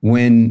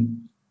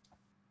 When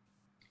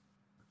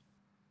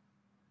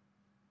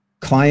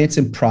clients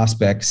and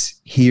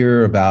prospects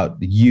hear about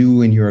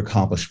you and your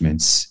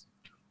accomplishments,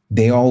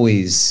 they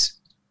always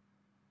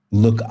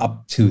look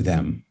up to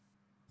them.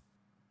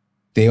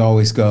 they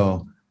always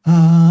go,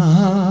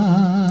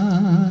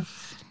 ah.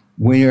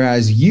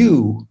 Whereas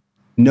you,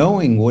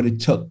 knowing what it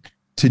took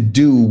to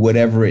do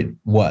whatever it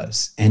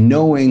was, and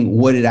knowing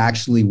what it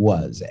actually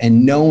was,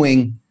 and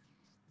knowing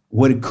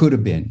what it could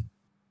have been,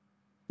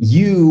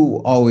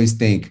 you always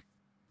think,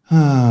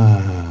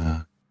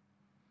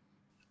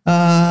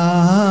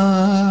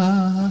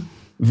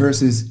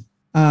 versus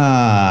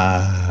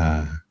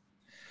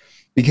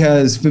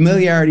because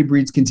familiarity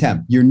breeds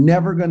contempt. You're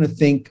never going to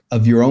think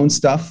of your own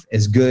stuff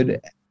as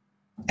good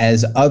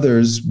as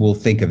others will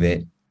think of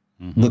it,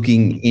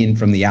 looking in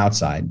from the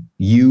outside.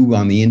 You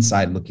on the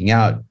inside looking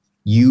out,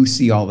 you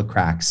see all the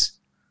cracks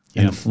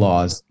and the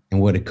flaws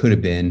and what it could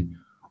have been.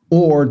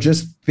 Or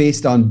just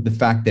based on the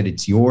fact that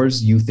it's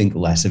yours, you think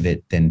less of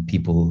it than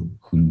people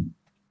who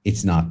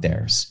it's not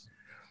theirs.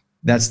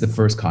 That's the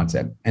first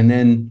concept. And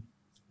then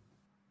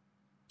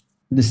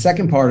the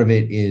second part of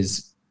it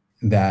is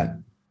that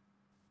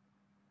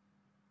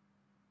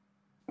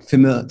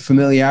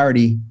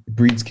familiarity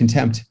breeds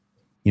contempt.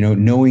 You know,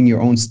 knowing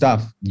your own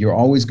stuff, you're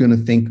always going to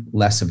think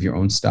less of your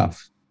own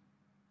stuff.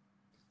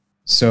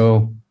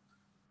 So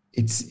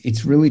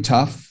it's really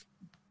tough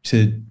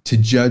to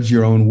judge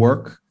your own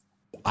work.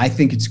 I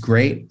think it's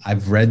great.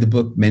 I've read the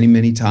book many,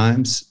 many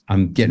times.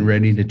 I'm getting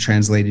ready to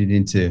translate it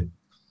into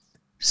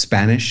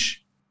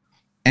Spanish.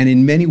 And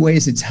in many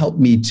ways, it's helped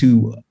me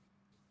to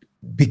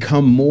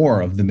become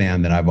more of the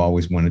man that I've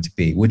always wanted to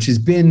be, which has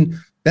been,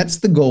 that's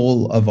the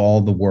goal of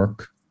all the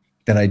work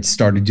that I'd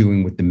started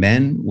doing with the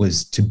men,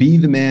 was to be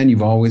the man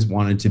you've always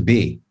wanted to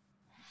be.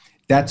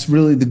 That's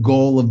really the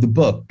goal of the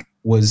book,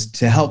 was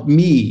to help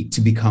me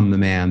to become the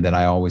man that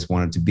I always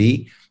wanted to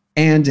be,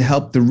 and to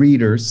help the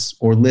readers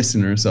or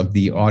listeners of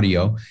the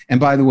audio. And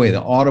by the way,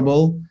 the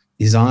Audible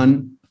is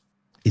on,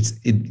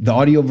 the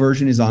audio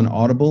version is on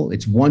Audible.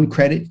 It's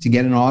 $1 to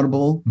get an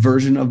Audible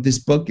version of this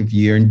book. If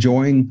you're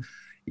enjoying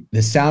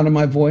the sound of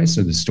my voice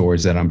or the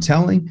stories that I'm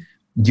telling,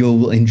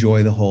 you'll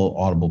enjoy the whole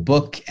Audible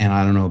book. And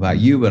I don't know about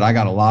you, but I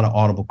got a lot of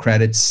Audible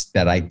credits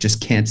that I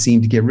just can't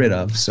seem to get rid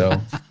of. So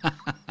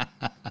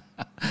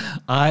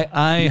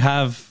I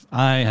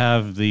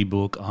have the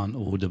book on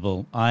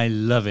Audible. I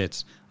love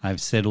it. I've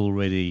said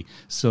already.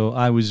 So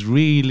I was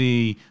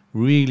really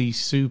looking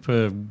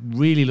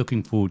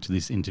forward to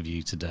this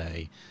interview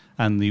today.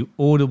 And the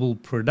Audible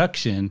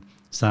production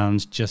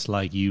sounds just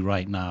like you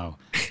right now.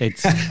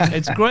 It's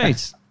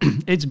great.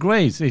 It's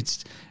great.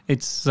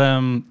 It's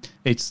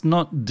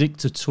not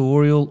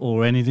dictatorial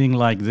or anything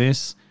like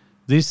this.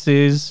 This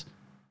is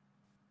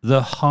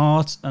the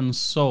heart and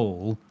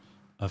soul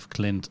of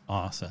Clint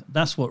Arthur.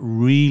 That's what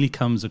really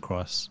comes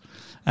across.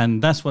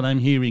 And that's what I'm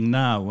hearing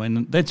now.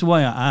 And that's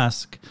why I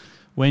ask,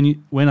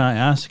 when I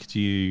asked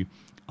you,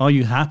 are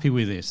you happy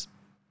with this?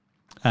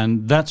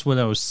 And that's what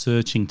I was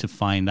searching to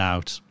find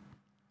out.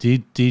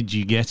 Did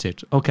you get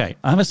it? Okay,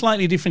 I have a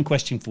slightly different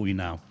question for you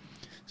now.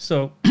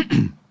 So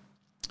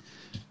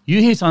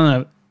you hit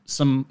on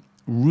some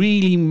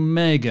really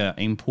mega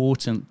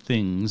important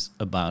things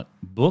about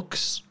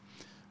books,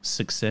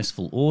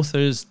 successful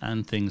authors,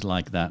 and things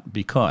like that,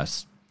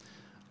 because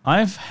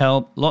I've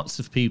helped lots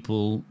of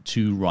people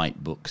to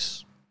write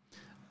books.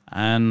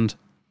 And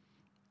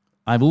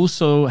I've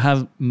also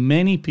have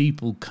many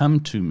people come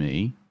to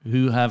me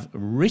who have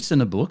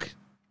written a book,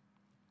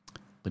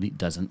 but it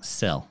doesn't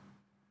sell.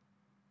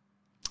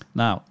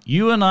 Now,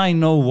 you and I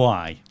know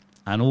why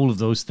and all of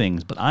those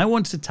things, but I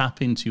want to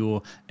tap into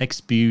your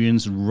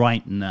experience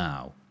right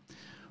now.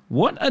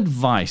 What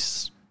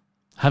advice,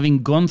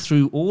 having gone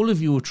through all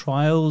of your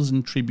trials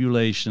and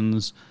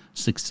tribulations,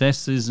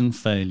 successes and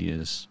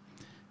failures,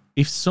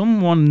 if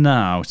someone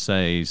now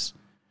says,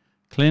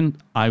 Clint,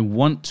 I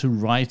want to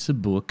write a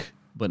book,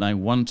 but I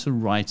want to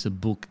write a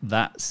book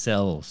that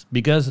sells,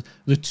 because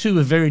the two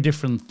are very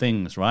different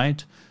things,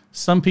 right?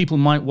 Some people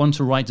might want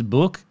to write a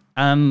book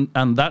and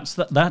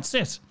that's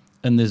it.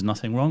 And there's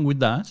nothing wrong with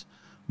that.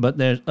 But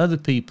there's other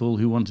people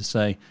who want to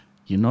say,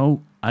 you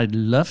know, I'd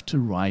love to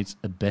write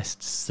a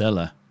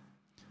bestseller.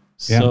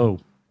 Yeah. So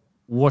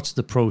what's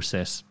the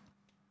process?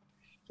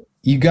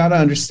 You got to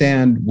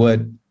understand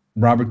what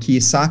Robert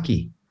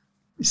Kiyosaki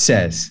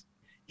says.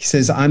 He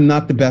says, I'm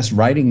not the best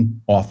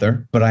writing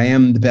author, but I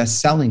am the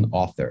best selling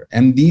author.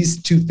 And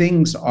these two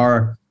things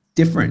are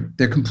different.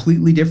 They're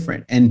completely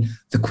different. And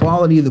the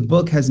quality of the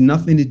book has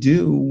nothing to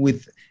do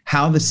with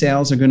how the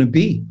sales are going to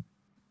be.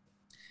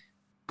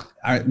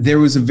 There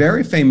was a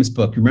very famous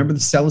book. Remember the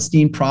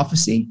Celestine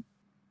Prophecy?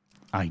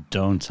 I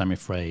don't, I'm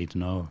afraid,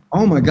 no.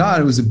 Oh my God,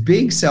 it was a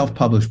big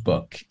self-published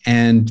book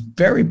and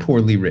very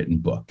poorly written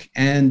book.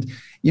 And,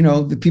 you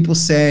know, the people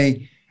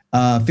say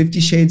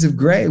 50 Shades of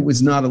Grey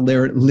was not a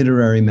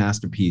literary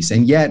masterpiece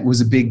and yet was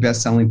a big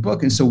best-selling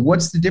book. And so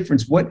what's the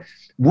difference?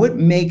 What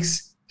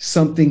makes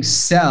something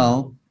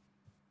sell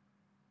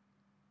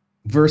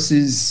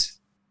versus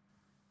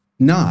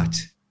not?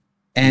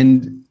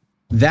 And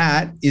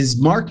that is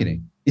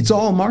marketing. It's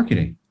all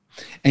marketing.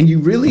 And you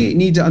really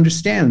need to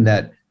understand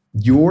that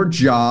your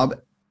job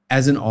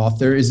as an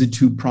author is a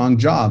two-pronged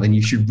job, and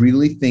you should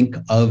really think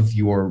of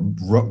your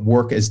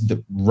work as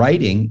the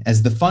writing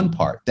as the fun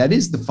part. That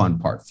is the fun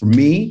part. For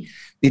me,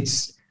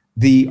 it's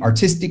the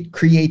artistic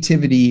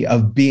creativity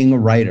of being a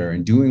writer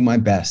and doing my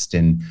best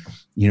and,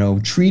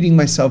 treating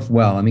myself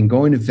well. I mean,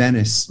 going to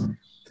Venice,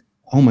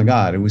 oh my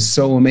God, it was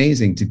so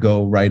amazing to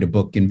go write a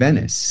book in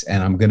Venice,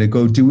 and I'm going to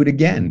go do it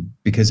again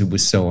because it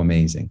was so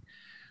amazing.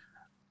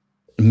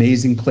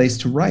 Amazing place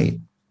to write.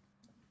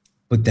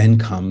 But then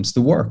comes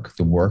the work.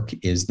 The work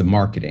is the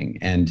marketing.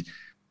 And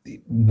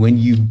when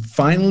you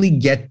finally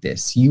get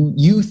this,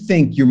 you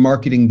think you're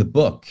marketing the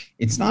book.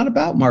 It's not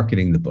about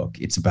marketing the book.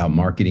 It's about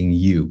marketing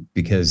you,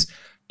 because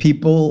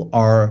people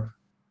are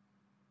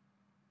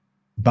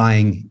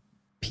buying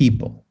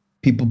people.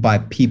 People buy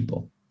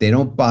people. They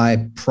don't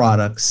buy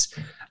products.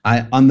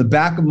 On the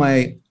back of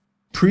my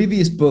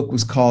previous book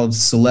was called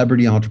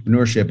Celebrity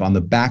Entrepreneurship. On the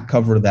back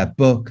cover of that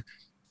book,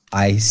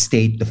 I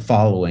state the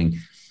following.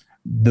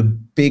 The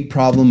big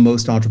problem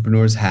most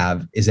entrepreneurs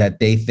have is that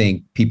they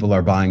think people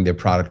are buying their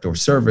product or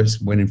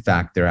service when in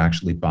fact they're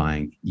actually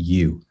buying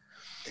you.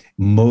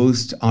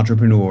 Most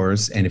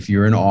entrepreneurs, and if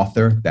you're an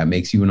author, that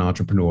makes you an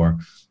entrepreneur.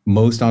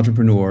 Most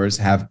entrepreneurs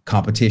have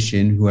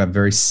competition who have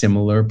very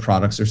similar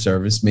products or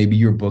service. Maybe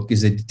your book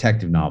is a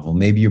detective novel.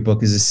 Maybe your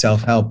book is a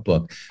self-help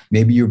book.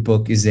 Maybe your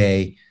book is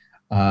a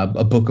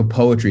book of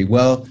poetry.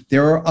 Well,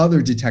 there are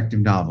other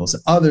detective novels,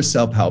 other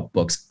self-help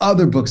books,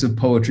 other books of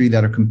poetry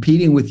that are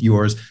competing with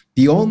yours.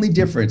 The only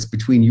difference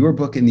between your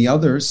book and the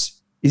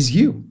others is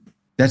you.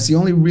 That's the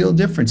only real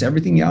difference.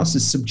 Everything else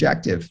is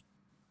subjective.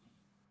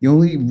 The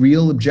only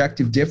real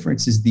objective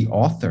difference is the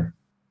author.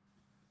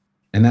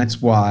 And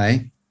that's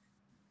why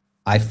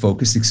I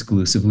focus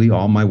exclusively,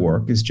 all my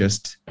work is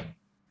just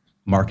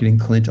marketing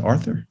Clint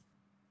Arthur.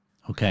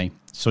 Okay,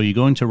 so you're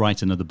going to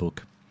write another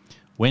book.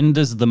 When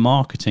does the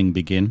marketing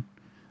begin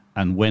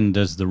and when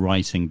does the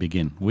writing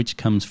begin? Which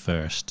comes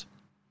first?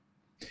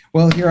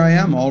 Well, here I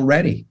am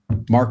already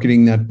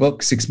marketing that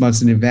book 6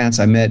 months in advance.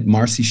 I met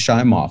Marcy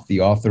Shimoff, the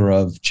author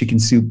of Chicken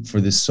Soup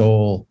for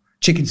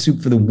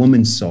the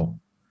Woman's Soul.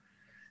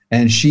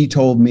 And she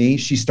told me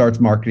she starts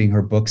marketing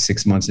her book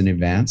 6 months in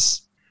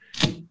advance.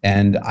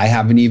 And I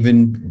haven't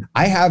even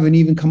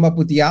come up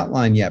with the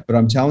outline yet, but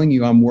I'm telling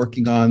you, I'm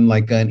working on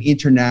like an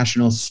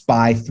international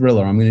spy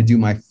thriller. I'm going to do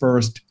my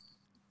first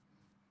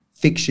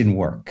fiction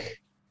work.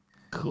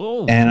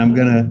 Cool. And I'm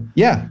gonna,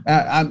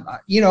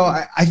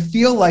 I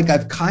feel like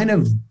I've kind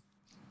of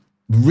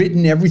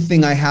written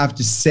everything I have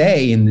to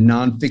say in the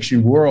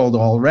nonfiction world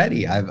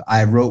already.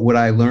 I wrote what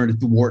I learned at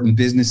the Wharton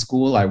Business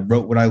School. I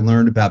wrote what I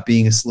learned about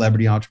being a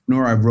celebrity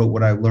entrepreneur. I wrote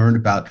what I learned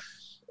about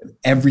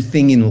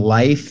everything in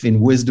life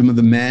and Wisdom of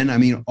the Men. I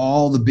mean,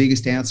 all the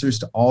biggest answers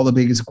to all the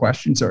biggest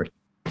questions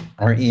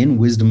are in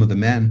Wisdom of the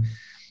Men.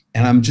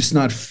 And I'm just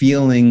not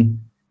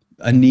feeling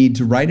a need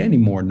to write any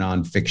more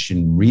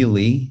nonfiction,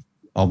 really.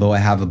 Although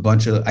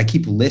I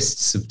keep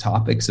lists of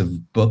topics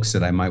of books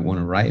that I might want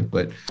to write,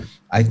 but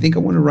I think I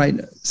want to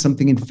write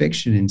something in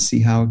fiction and see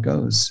how it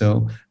goes.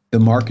 So the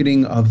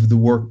marketing of the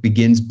work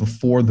begins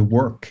before the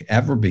work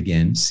ever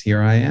begins.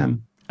 Here I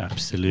am.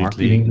 Absolutely.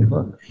 Marketing the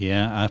book.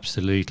 Yeah,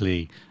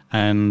 absolutely.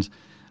 And,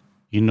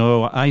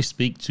 I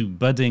speak to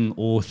budding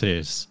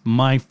authors.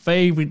 My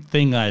favorite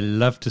thing I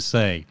love to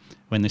say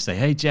when they say,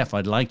 "Hey, Jeff,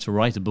 I'd like to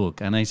write a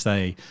book." And I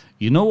say,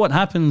 "You know what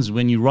happens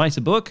when you write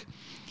a book?"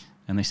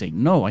 And they say,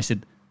 "No." I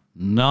said,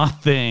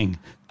 "Nothing.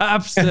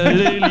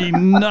 Absolutely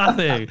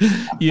nothing.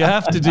 You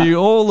have to do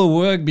all the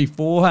work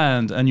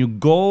beforehand, and your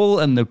goal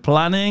and the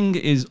planning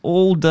is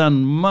all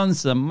done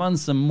months and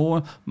months and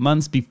more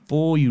months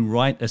before you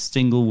write a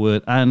single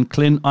word." And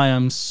Clint, I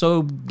am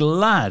so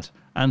glad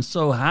and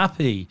so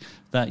happy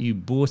that you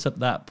brought up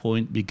that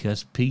point,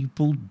 because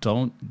people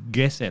don't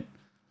get it.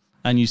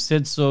 And you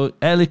said so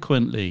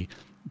eloquently.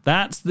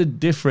 That's the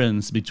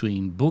difference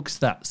between books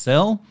that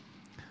sell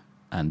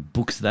and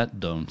books that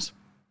don't.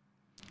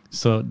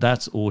 So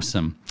that's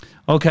awesome.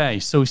 Okay,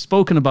 so we've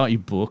spoken about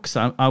your books.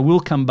 I will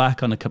come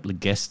back on a couple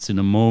of guests in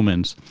a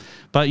moment.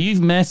 But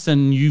you've met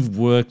and you've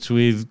worked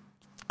with,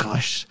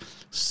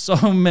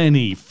 so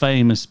many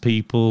famous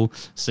people,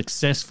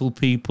 successful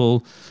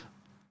people.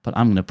 But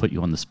I'm going to put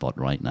you on the spot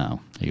right now.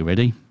 Are you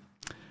ready?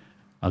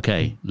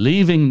 Okay,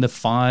 leaving the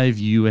 5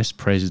 US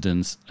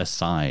presidents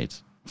aside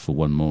for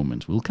one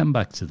moment, we'll come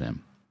back to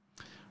them.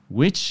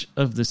 Which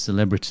of the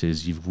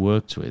celebrities you've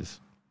worked with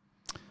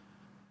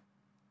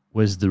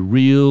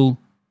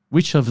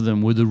which of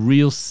them were the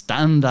real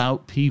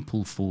standout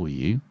people for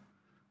you,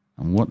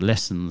 and what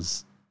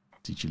lessons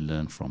did you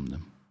learn from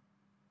them?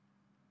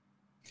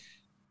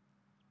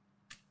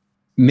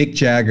 Mick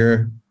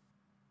Jagger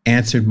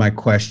answered my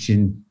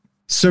question.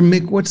 "Sir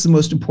Mick, what's the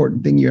most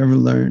important thing you ever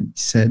learned?"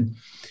 He said,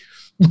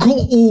 "You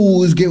can't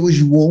always get what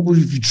you want, but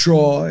if you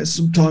try,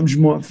 sometimes you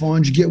might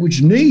find you get what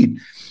you need."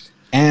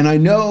 And I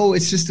know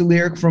it's just a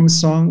lyric from a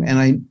song, and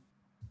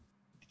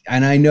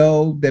I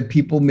know that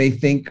people may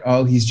think,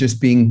 oh, he's just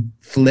being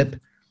flip,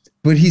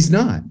 but he's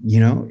not,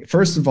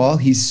 First of all,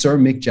 he's Sir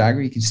Mick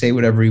Jagger. He can say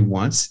whatever he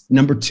wants.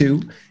 Number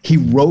two, he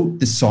wrote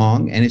the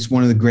song and it's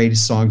one of the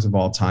greatest songs of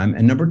all time.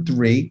 And number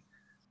three,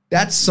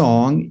 that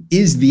song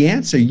is the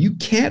answer. You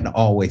can't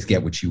always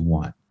get what you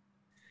want.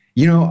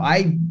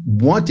 I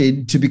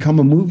wanted to become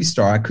a movie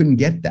star. I couldn't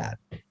get that.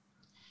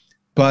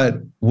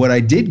 But what I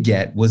did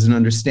get was an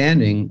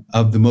understanding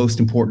of the most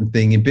important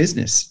thing in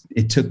business.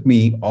 It took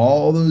me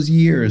all those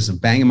years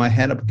of banging my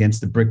head up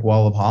against the brick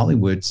wall of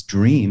Hollywood's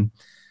dream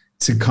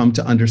to come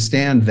to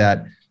understand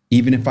that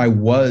even if I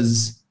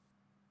was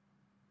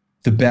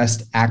the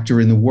best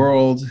actor in the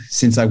world,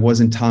 since I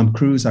wasn't Tom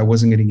Cruise, I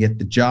wasn't going to get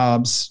the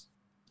jobs.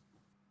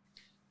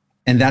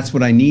 And that's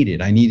what I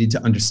needed. I needed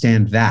to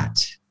understand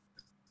that,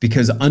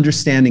 because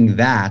understanding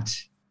that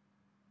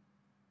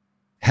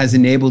has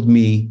enabled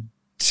me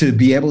to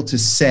be able to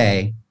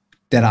say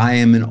that I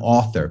am an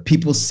author.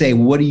 People say,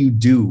 what do you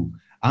do?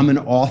 I'm an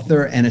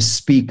author and a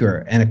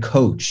speaker and a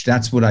coach.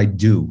 That's what I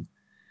do.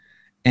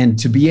 And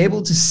to be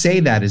able to say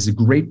that is a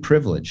great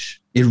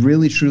privilege. It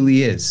really,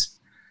 truly is.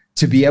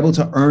 To be able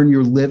to earn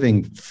your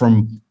living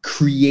from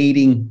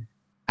creating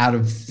out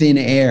of thin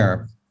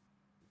air,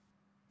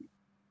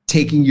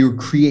 taking your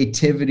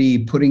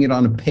creativity, putting it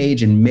on a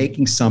page and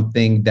making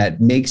something that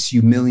makes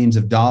you millions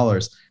of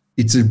dollars.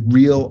 It's a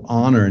real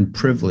honor and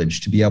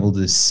privilege to be able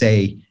to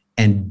say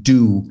and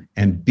do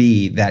and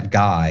be that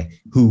guy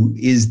who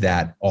is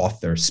that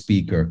author,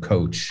 speaker,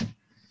 coach.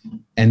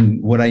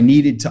 And what I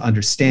needed to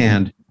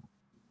understand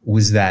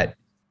was that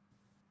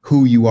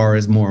who you are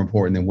is more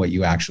important than what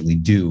you actually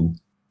do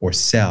or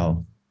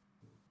sell.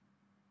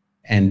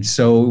 And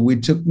so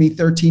it took me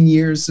 13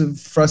 years of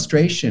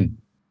frustration,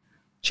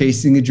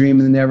 chasing a dream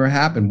that never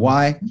happened.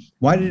 Why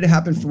did it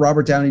happen for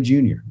Robert Downey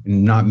Jr.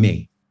 and not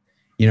me?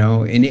 In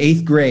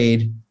 8th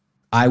grade,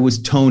 I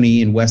was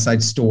Tony in West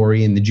Side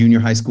Story in the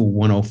Junior High School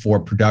 104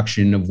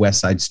 production of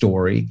West Side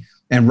Story.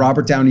 And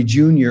Robert Downey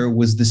Jr.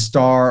 was the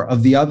star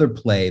of the other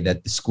play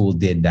that the school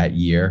did that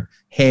year,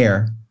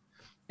 Hair.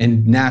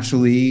 And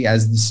naturally,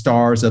 as the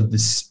stars of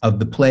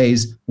the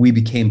plays, we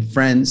became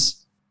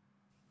friends.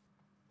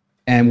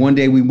 And one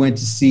day we went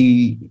to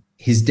see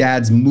his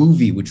dad's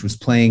movie, which was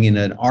playing in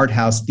an art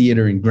house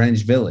theater in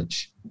Greenwich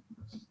Village.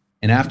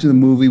 And after the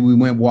movie, we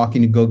went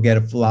walking to go get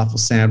a falafel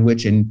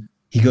sandwich. And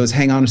he goes,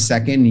 hang on a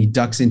second. And he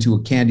ducks into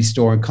a candy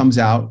store and comes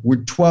out.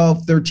 We're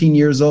 12, 13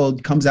 years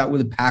old, comes out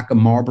with a pack of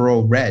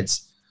Marlboro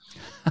Reds,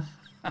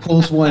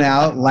 pulls one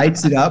out,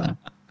 lights it up.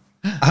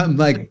 I'm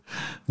like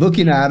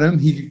looking at him.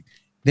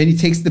 Then he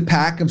takes the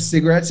pack of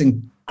cigarettes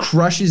and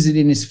crushes it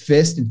in his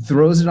fist and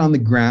throws it on the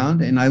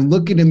ground. And I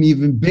look at him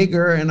even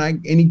bigger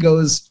and he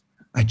goes,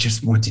 I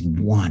just wanted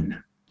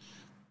one.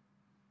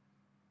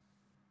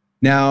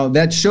 Now,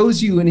 that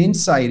shows you an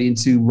insight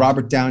into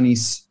Robert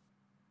Downey's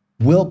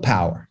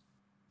willpower.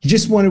 He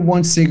just wanted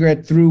one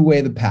cigarette, threw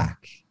away the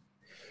pack.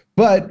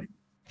 But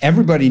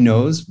everybody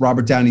knows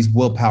Robert Downey's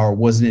willpower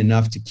wasn't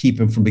enough to keep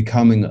him from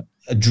becoming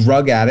a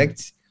drug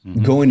addict,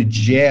 going to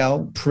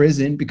jail,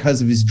 prison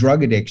because of his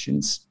drug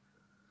addictions.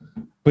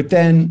 But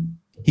then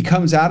he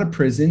comes out of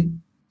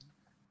prison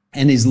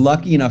and is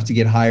lucky enough to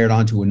get hired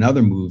onto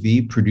another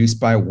movie produced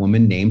by a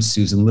woman named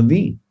Susan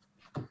Levine.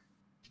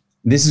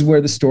 This is where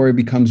the story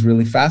becomes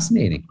really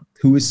fascinating.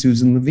 Who is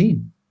Susan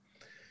Levine?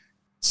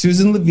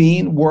 Susan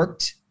Levine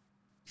worked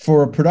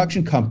for a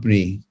production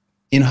company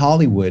in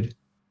Hollywood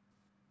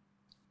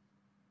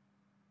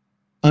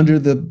under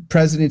the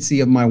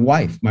presidency of my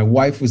wife. My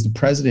wife was the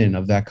president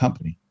of that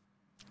company.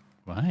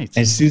 Right.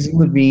 And Susan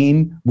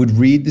Levine would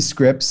read the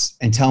scripts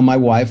and tell my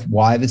wife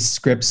why the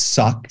scripts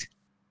sucked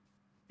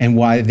and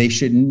why they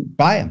shouldn't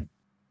buy them.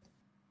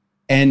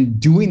 And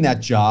doing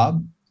that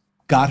job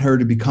got her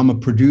to become a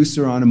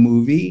producer on a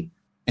movie,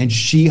 and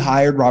she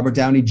hired Robert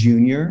Downey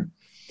Jr.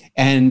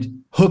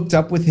 and hooked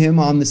up with him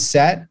on the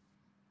set,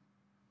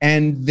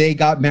 and they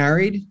got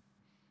married.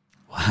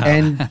 Wow.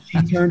 And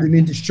she turned him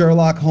into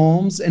Sherlock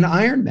Holmes and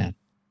Iron Man.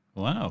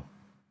 Wow.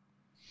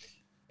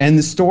 And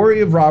the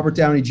story of Robert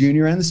Downey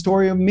Jr. and the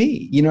story of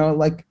me,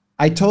 like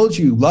I told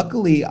you,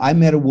 luckily I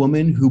met a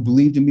woman who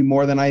believed in me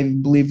more than I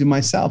believed in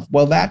myself.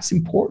 Well, that's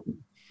important.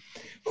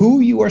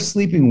 Who you are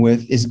sleeping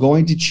with is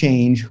going to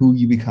change who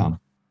you become.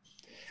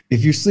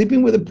 If you're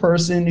sleeping with a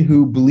person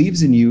who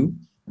believes in you,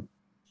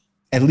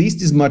 at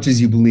least as much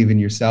as you believe in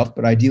yourself,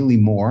 but ideally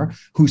more,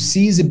 who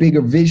sees a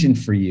bigger vision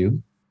for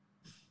you,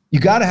 you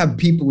got to have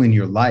people in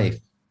your life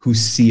who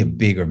see a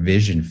bigger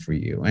vision for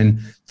you. And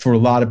for a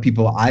lot of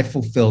people, I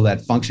fulfill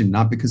that function,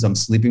 not because I'm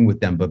sleeping with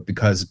them, but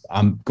because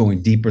I'm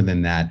going deeper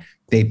than that.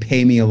 They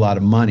pay me a lot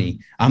of money.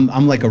 I'm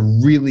like a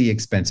really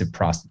expensive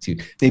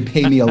prostitute. They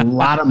pay me a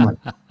lot of money.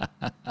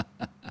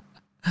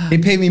 They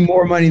pay me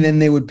more money than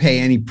they would pay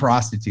any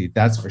prostitute,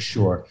 that's for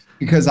sure,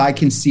 because I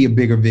can see a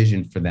bigger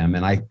vision for them.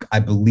 And I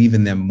believe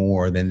in them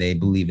more than they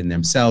believe in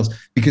themselves,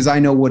 because I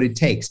know what it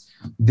takes.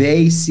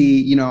 They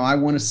see, I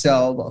want to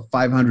sell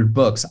 500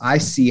 books. I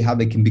see how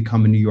they can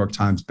become a New York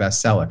Times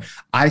bestseller.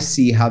 I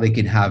see how they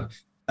can have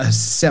a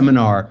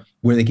seminar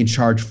where they can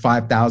charge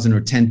 $5,000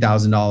 or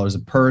 $10,000 a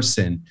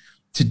person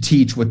to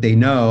teach what they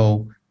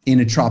know in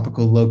a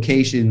tropical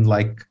location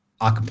like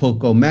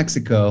Acapulco,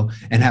 Mexico,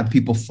 and have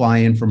people fly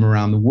in from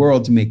around the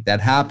world to make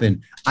that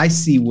happen. I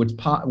see what's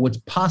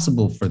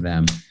possible for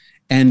them.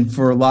 And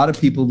for a lot of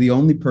people, the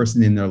only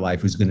person in their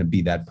life who's going to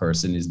be that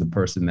person is the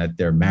person that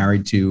they're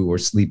married to or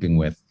sleeping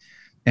with.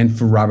 And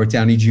for Robert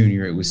Downey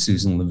Jr., it was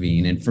Susan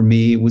Levine. And for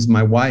me, it was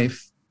my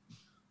wife.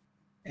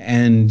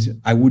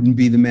 And I wouldn't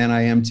be the man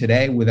I am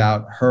today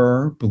without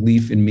her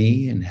belief in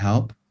me and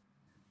help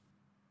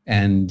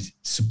and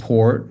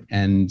support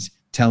and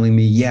telling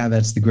me, yeah,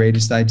 that's the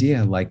greatest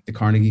idea, like the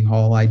Carnegie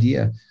Hall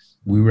idea.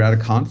 We were at a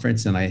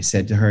conference and I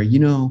said to her, you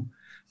know,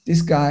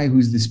 this guy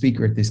who's the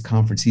speaker at this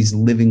conference, he's a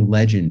living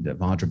legend of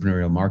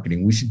entrepreneurial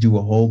marketing. We should do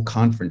a whole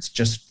conference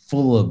just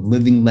full of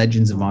living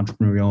legends of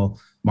entrepreneurial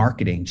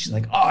marketing. She's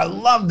like, oh, I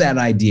love that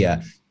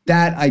idea.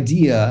 That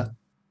idea,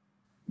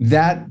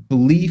 that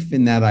belief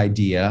in that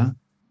idea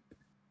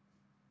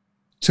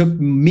took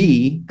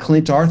me,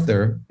 Clint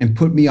Arthur, and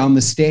put me on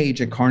the stage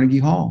at Carnegie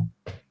Hall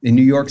in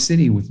New York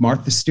City with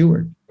Martha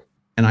Stewart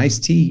and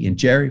Ice-T and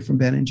Jerry from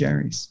Ben &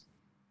 Jerry's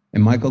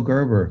and Michael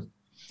Gerber.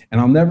 And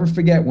I'll never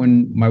forget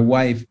when my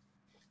wife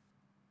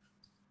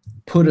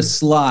put a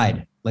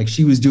slide, like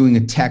she was doing a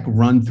tech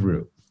run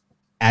through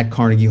at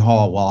Carnegie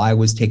Hall while I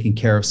was taking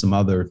care of some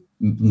other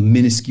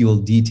minuscule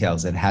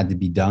details that had to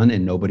be done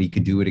and nobody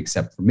could do it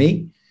except for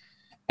me.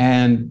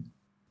 And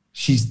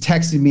she's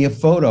texted me a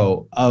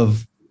photo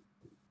of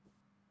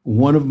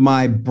one of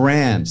my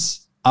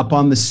brands up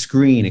on the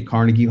screen at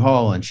Carnegie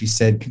Hall. And she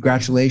said,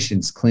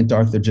 congratulations, Clint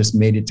Arthur just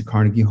made it to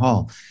Carnegie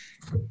Hall.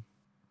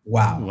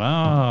 Wow.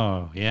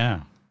 Wow.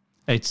 Yeah.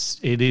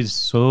 It is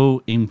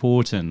so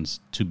important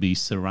to be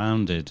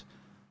surrounded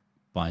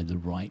by the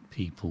right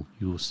people.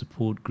 Your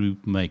support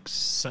group makes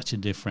such a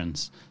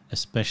difference,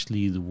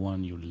 especially the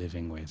one you're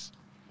living with.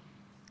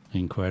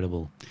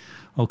 Incredible.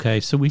 Okay,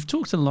 so we've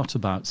talked a lot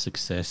about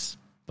success,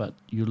 but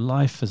your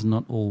life has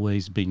not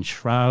always been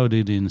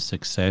shrouded in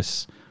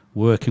success,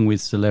 working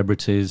with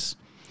celebrities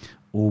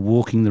or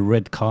walking the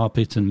red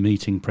carpet and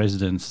meeting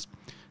presidents.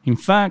 In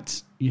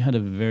fact, you had a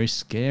very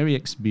scary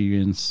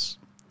experience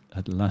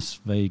at Las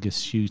Vegas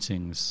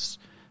shootings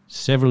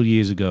several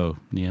years ago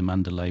near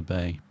Mandalay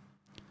Bay.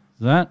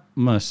 That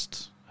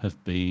must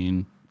have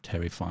been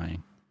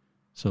terrifying.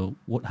 So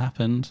what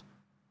happened?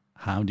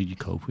 How did you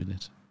cope with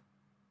it?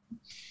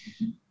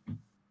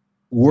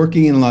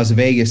 Working in Las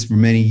Vegas for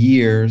many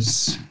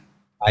years,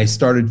 I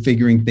started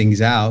figuring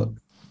things out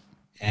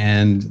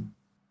and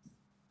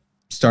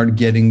started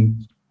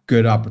getting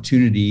good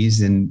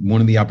opportunities. And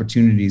one of the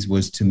opportunities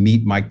was to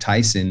meet Mike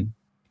Tyson.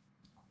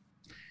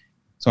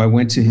 So I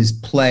went to his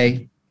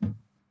play.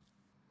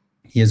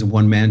 He had a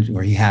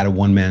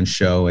one-man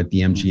show at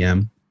the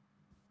MGM.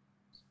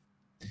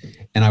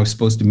 And I was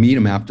supposed to meet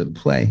him after the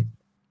play.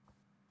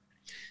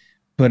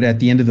 But at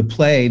the end of the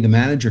play, the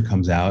manager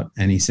comes out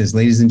and he says,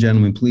 ladies and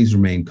gentlemen, please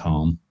remain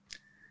calm.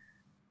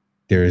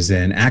 There is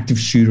an active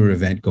shooter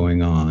event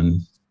going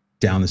on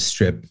down the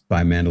strip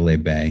by Mandalay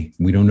Bay.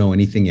 We don't know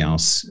anything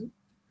else.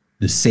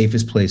 The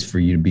safest place for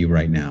you to be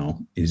right now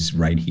is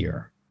right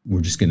here.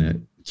 We're just going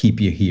to keep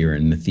you here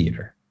in the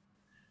theater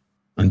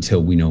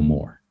until we know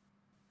more.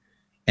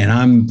 And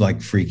I'm like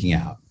freaking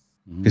out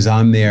because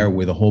I'm there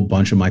with a whole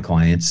bunch of my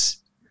clients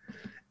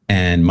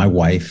and my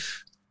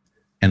wife.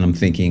 And I'm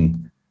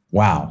thinking,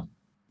 wow,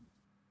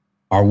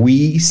 are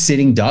we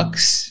sitting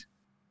ducks?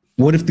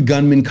 What if the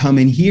gunmen come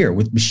in here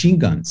with machine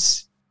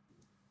guns?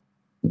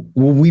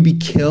 Will we be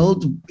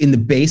killed in the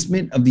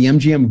basement of the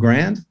MGM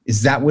Grand?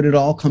 Is that what it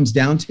all comes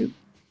down to?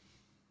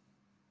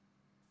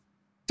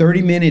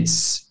 30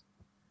 minutes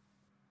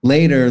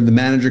later, the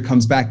manager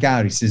comes back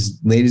out. He says,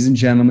 ladies and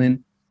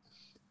gentlemen,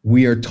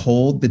 we are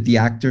told that the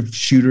active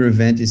shooter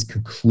event is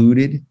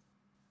concluded.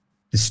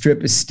 The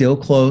strip is still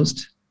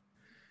closed.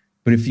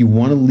 But if you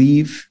want to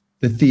leave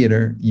the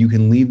theater, you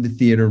can leave the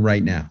theater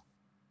right now.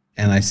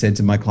 And I said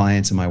to my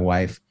clients and my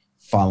wife,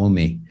 follow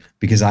me,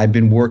 because I've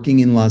been working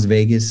in Las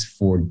Vegas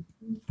for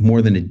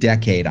more than a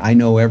decade. I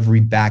know every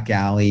back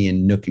alley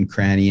and nook and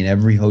cranny in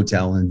every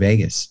hotel in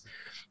Vegas.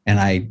 And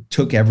I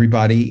took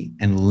everybody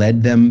and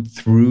led them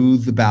through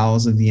the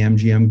bowels of the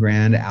MGM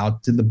Grand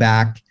out to the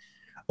back,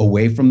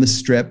 away from the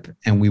strip.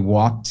 And we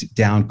walked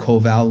down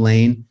Koval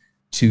Lane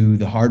to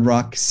the Hard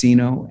Rock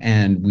Casino.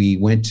 And we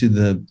went to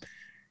the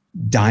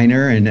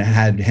diner and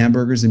had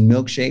hamburgers and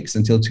milkshakes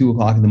until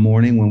 2:00 in the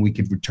morning when we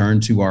could return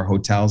to our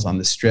hotels on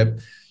the strip.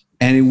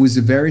 And it was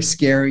a very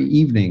scary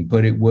evening,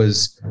 but it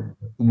was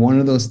one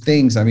of those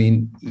things. I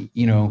mean,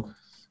 you know,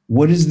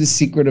 what is the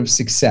secret of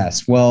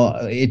success? Well,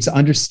 it's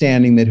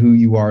understanding that who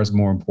you are is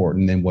more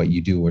important than what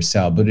you do or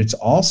sell, but it's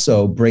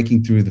also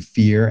breaking through the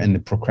fear and the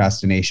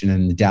procrastination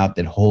and the doubt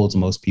that holds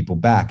most people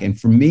back. And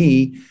for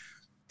me,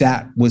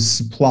 that was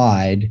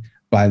supplied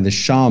by the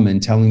shaman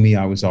telling me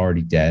I was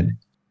already dead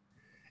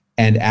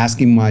and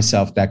asking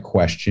myself that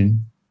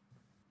question: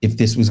 if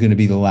this was going to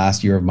be the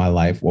last year of my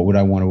life, what would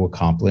I want to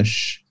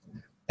accomplish?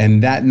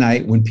 And that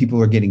night when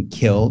people are getting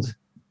killed,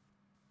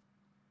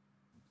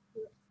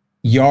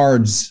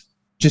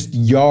 just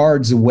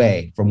yards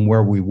away from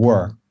where we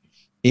were,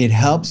 it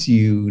helps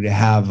you to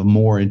have a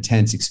more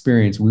intense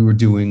experience. We were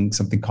doing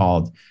something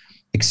called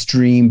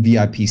Extreme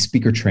VIP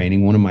Speaker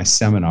Training, one of my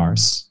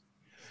seminars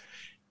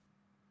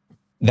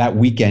that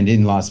weekend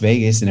in Las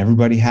Vegas, and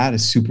everybody had a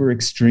super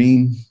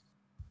extreme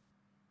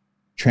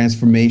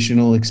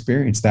transformational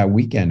experience that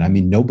weekend. I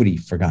mean, nobody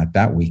forgot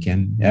that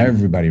weekend.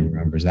 Everybody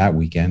remembers that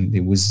weekend.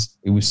 It was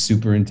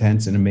super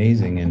intense and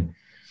amazing. And,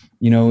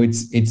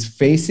 it's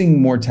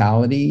facing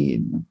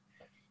mortality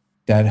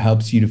that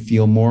helps you to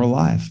feel more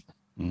alive.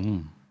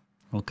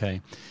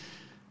 Okay.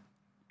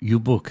 Your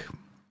book,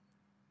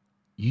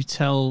 you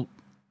tell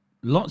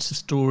lots of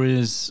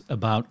stories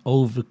about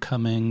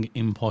overcoming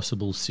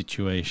impossible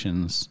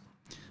situations.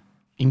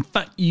 In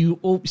fact, you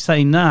all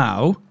say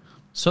now,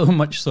 so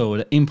much so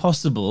that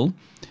impossible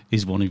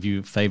is one of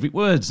your favorite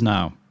words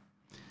now.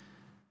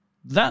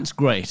 That's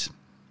great.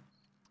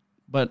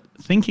 But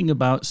thinking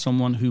about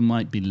someone who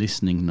might be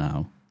listening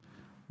now,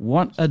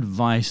 what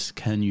advice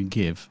can you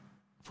give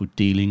for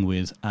dealing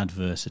with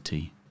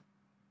adversity?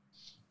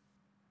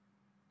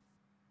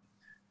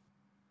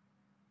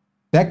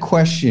 That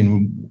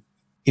question,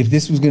 if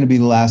this was going to be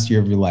the last year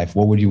of your life,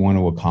 what would you want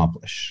to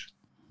accomplish?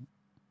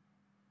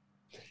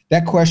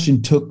 That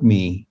question took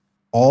me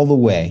all the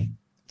way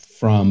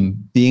from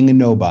being a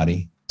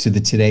nobody to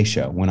the Today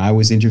Show. When I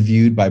was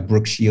interviewed by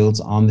Brooke Shields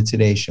on the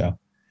Today Show,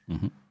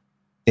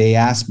 they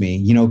asked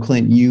me,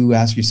 Clint, you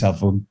ask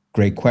yourself a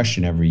great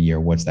question every year.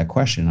 What's that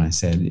question? And I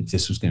said, if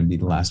this was going to be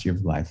the last year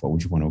of your life, what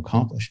would you want to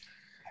accomplish?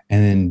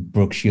 And then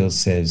Brooke Shields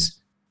says,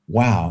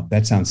 wow,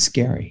 that sounds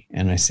scary.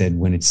 And I said,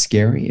 when it's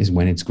scary is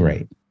when it's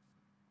great.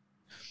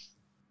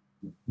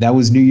 That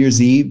was New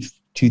Year's Eve,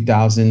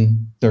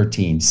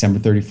 2013, December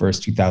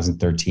 31st,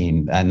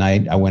 2013. That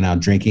night, I went out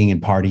drinking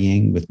and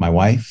partying with my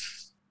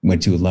wife,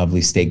 went to a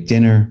lovely steak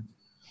dinner,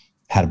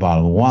 had a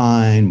bottle of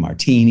wine,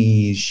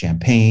 martinis,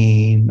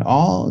 champagne,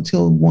 all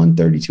until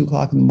 1:30, 2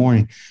 o'clock in the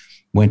morning.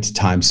 Went to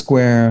Times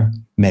Square,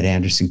 met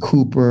Anderson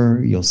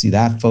Cooper. You'll see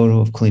that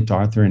photo of Clint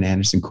Arthur and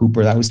Anderson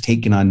Cooper. That was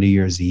taken on New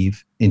Year's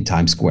Eve in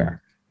Times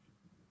Square.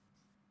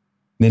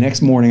 The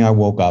next morning, I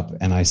woke up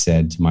and I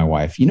said to my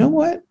wife, you know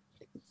what?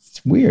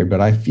 It's weird,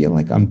 but I feel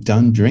like I'm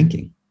done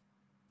drinking.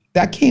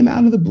 That came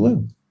out of the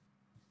blue.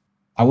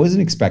 I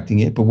wasn't expecting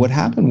it, but what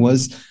happened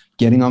was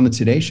getting on the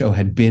Today Show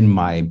had been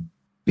my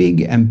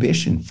big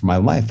ambition for my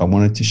life. I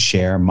wanted to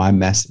share my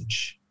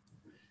message.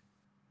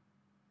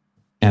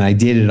 And I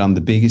did it on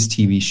the biggest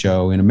TV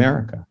show in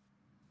America.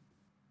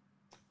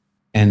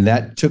 And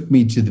that took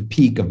me to the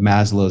peak of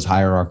Maslow's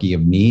hierarchy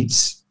of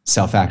needs,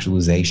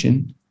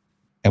 self-actualization.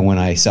 And when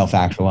I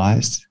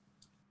self-actualized,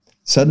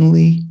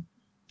 suddenly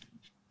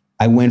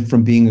I went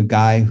from being a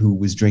guy who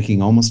was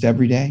drinking almost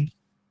every day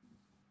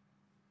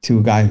to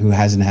a guy who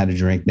hasn't had a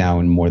drink now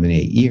in more than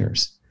 8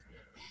 years.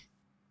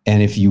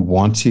 And if you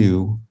want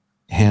to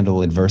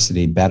handle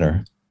adversity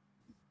better,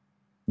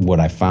 what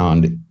I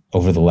found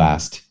over the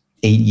last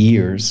 8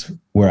 years,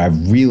 where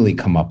I've really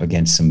come up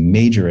against some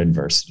major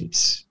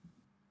adversities,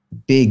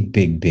 big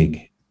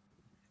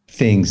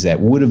things that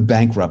would have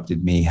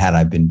bankrupted me had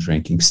I been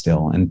drinking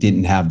still and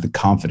didn't have the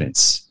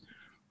confidence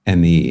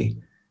and the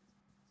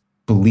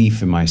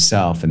belief in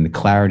myself and the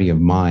clarity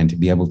of mind to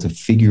be able to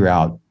figure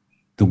out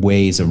the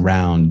ways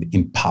around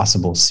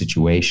impossible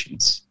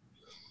situations.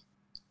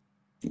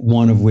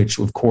 One of which,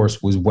 of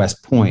course, was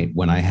West Point,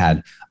 when I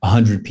had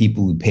 100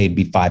 people who paid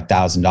me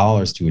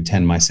 $5,000 to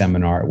attend my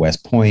seminar at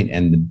West Point,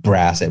 and the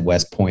brass at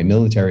West Point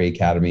Military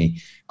Academy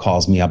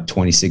calls me up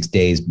 26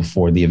 days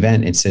before the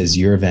event and says,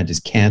 your event is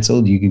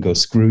canceled. You can go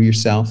screw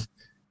yourself.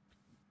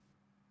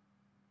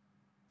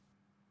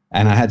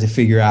 And I had to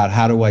figure out,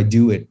 how do I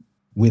do it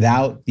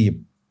without the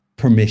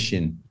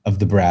permission of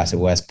the brass at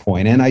West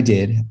Point? And I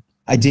did.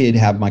 I did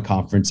have my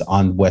conference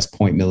on West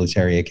Point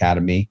Military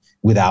Academy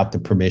without the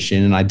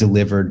permission, and I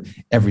delivered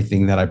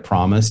everything that I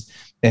promised.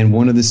 And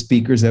one of the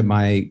speakers at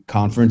my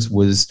conference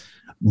was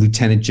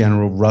Lieutenant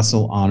General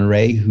Russell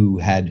Honore, who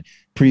had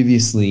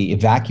previously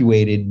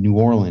evacuated New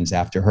Orleans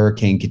after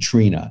Hurricane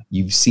Katrina.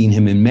 You've seen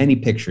him in many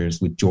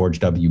pictures with George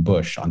W.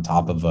 Bush on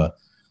top of a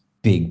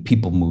big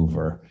people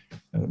mover,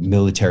 a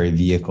military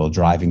vehicle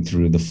driving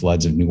through the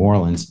floods of New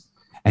Orleans.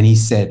 And he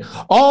said,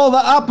 all the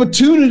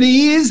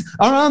opportunities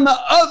are on the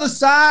other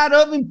side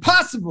of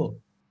impossible.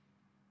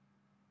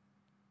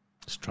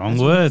 Strong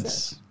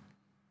words.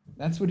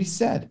 That's what he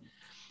said.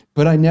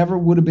 But I never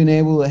would have been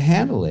able to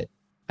handle it.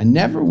 I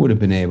never would have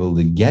been able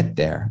to get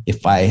there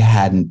if I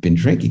hadn't been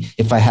drinking,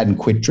 if I hadn't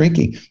quit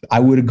drinking.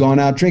 I would have gone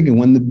out drinking.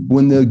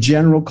 When the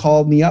general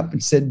called me up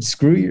and said,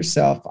 screw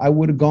yourself, I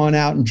would have gone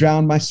out and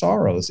drowned my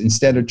sorrows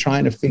instead of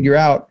trying to figure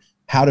out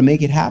how to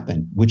make it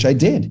happen, which I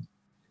did.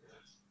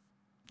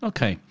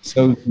 Okay.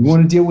 So you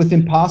want to deal with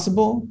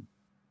impossible?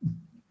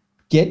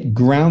 Get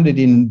grounded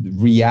in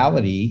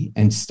reality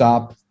and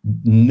stop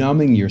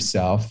numbing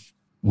yourself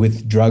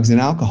with drugs and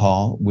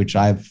alcohol, which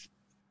I've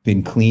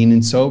been clean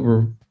and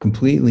sober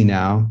completely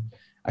now.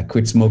 I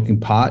quit smoking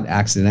pot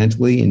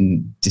accidentally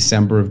in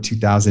December of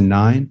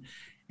 2009.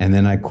 And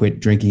then I quit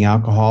drinking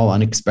alcohol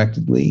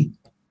unexpectedly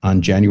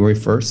on January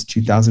 1st,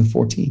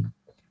 2014.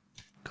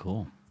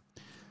 Cool.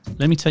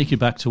 Let me take you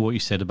back to what you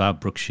said about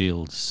Brooke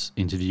Shields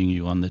interviewing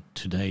you on the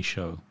Today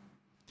Show.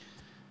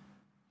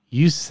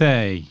 You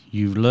say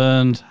you've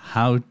learned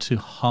how to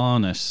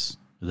harness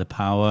the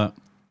power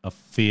of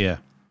fear,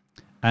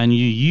 and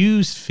you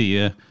use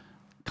fear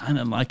kind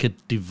of like a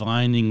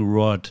divining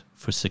rod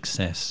for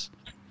success.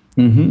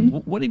 Mm-hmm.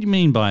 What did you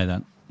mean by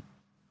that?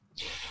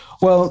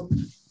 Well,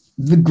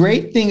 the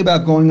great thing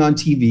about going on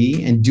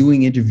TV and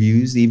doing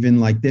interviews, even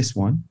like this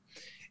one,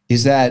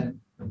 is that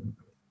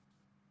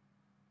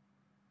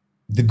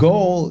the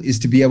goal is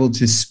to be able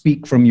to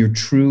speak from your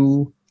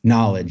true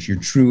knowledge, your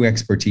true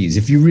expertise.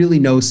 If you really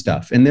know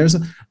stuff, and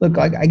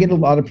I get a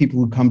lot of people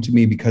who come to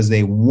me because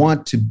they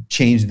want to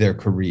change their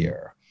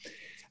career.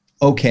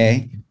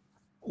 Okay.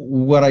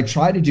 What I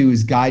try to do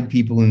is guide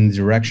people in the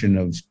direction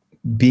of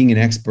being an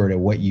expert at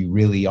what you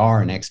really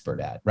are an expert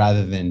at,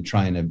 rather than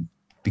trying to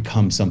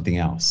become something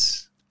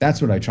else.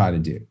 That's what I try to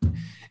do.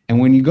 And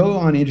when you go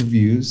on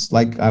interviews,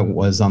 like I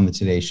was on the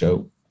Today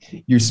Show,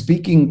 you're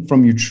speaking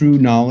from your true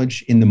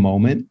knowledge in the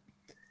moment.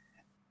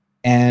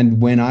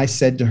 And when I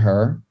said to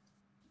her,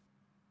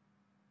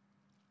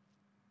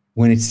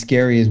 when it's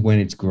scary is when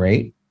it's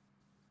great,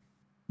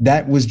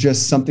 that was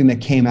just something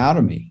that came out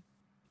of me.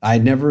 I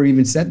had never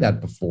even said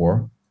that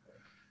before.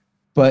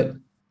 But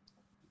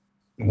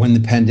when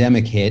the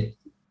pandemic hit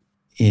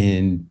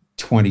in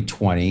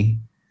 2020,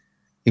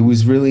 it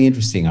was really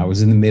interesting. I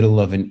was in the middle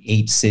of an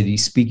 8-city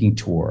speaking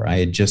tour. I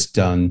had just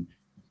done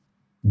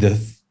the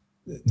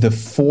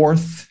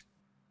fourth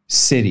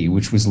city,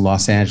 which was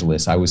Los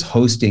Angeles. I was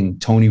hosting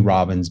Tony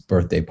Robbins'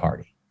 birthday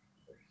party.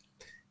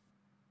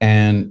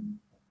 And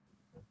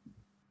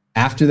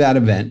after that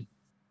event,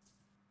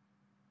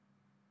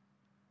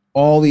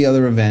 all the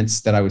other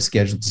events that I was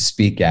scheduled to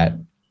speak at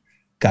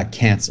got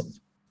canceled.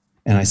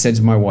 And I said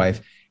to my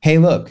wife, hey,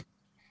 look,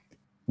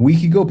 we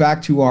could go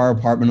back to our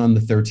apartment on the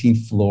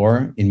 13th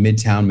floor in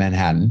Midtown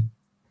Manhattan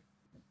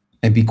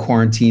and be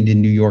quarantined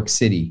in New York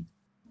City.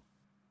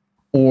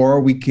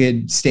 Or we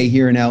could stay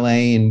here in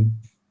LA and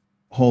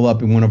hole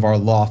up in one of our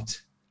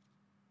loft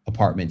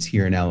apartments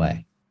here in LA.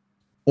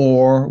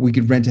 Or we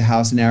could rent a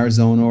house in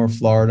Arizona or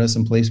Florida,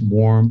 someplace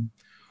warm.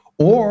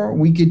 Or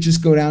we could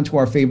just go down to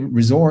our favorite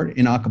resort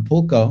in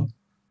Acapulco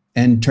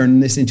and turn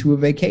this into a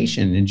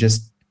vacation and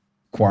just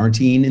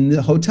quarantine in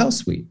the hotel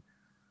suite.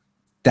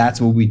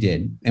 That's what we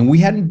did. And we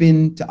hadn't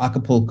been to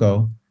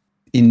Acapulco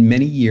in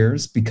many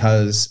years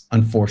because,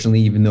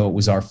 unfortunately, even though it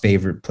was our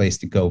favorite place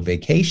to go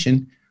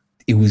vacation,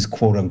 it was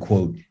quote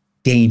unquote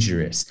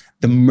dangerous,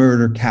 the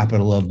murder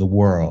capital of the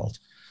world.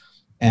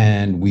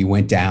 And we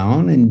went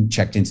down and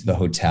checked into the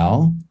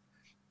hotel.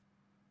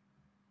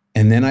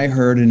 And then I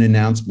heard an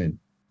announcement.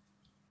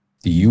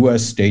 The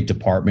U.S. State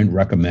Department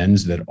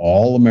recommends that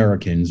all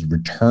Americans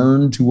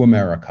return to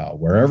America.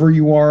 Wherever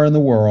you are in the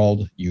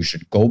world, you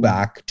should go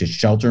back to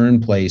shelter in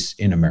place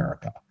in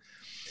America.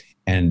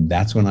 And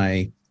that's when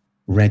I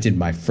rented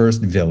my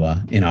first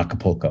villa in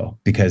Acapulco,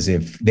 because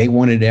if they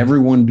wanted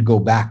everyone to go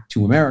back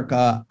to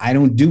America, I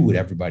don't do what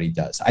everybody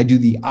does. I do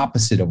the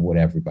opposite of what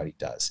everybody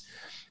does.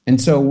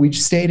 And so we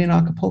stayed in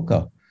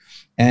Acapulco,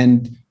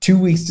 and 2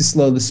 weeks to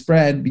slow the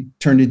spread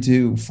turned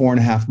into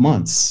 4.5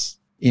 months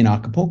in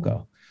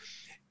Acapulco.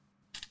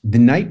 The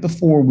night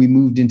before we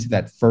moved into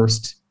that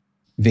first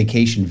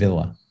vacation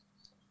villa,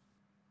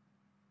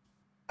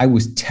 I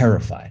was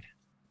terrified.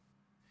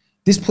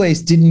 This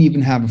place didn't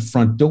even have a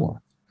front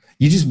door.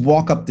 You just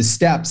walk up the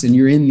steps and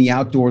you're in the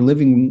outdoor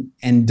living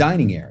and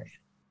dining area.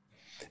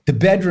 The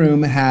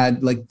bedroom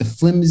had like the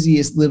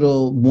flimsiest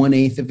little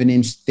 1/8 of an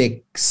inch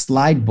thick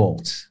slide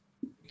bolt,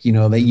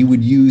 that you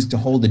would use to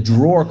hold a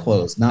drawer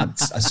closed, not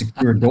a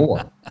secure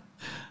door.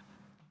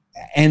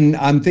 And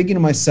I'm thinking to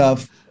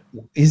myself,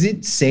 is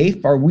it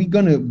safe? Are we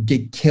going to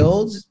get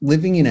killed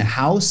living in a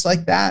house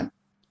like that?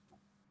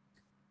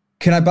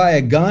 Can I buy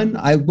a gun?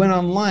 I went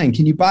online.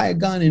 Can you buy a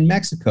gun in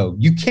Mexico?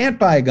 You can't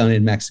buy a gun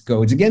in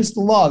Mexico. It's against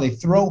the law. They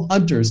throw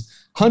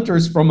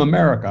hunters from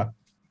America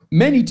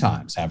many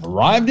times have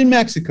arrived in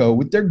Mexico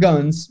with their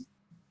guns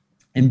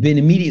and been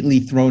immediately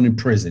thrown in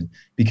prison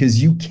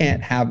because you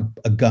can't have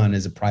a gun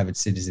as a private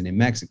citizen in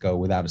Mexico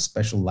without a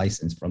special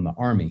license from the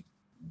army.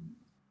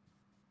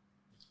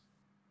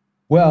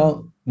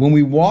 Well, when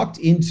we walked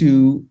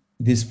into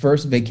this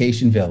first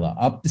vacation villa,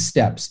 up the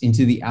steps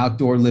into the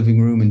outdoor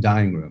living room and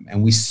dining room,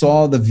 and we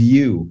saw the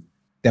view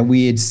that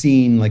we had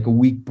seen like a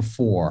week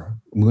before,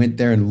 we went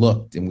there and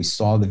looked and we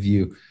saw the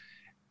view.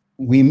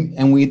 We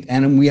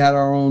had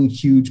our own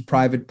huge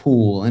private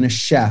pool and a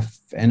chef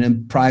and a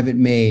private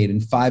maid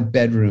and 5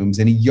 bedrooms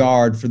and a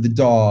yard for the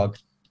dog.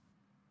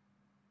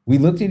 We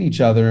looked at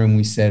each other and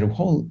we said,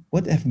 "Oh,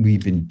 what have we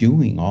been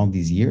doing all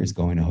these years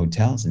going to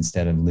hotels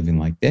instead of living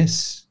like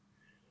this?"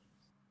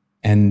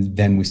 And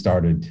then we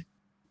started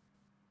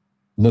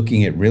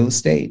looking at real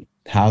estate,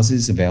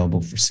 houses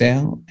available for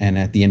sale. And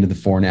at the end of the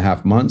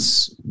 4.5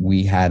 months,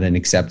 we had an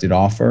accepted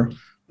offer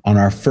on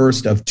our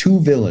first of 2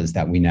 villas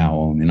that we now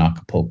own in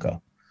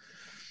Acapulco.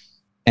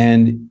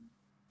 And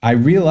I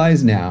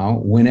realize now,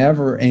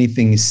 whenever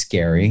anything is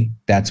scary,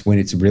 that's when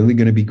it's really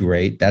going to be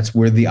great. That's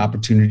where the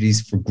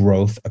opportunities for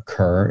growth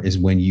occur, is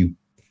when you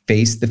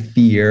face the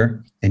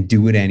fear and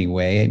do it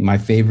anyway. My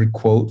favorite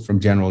quote from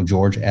General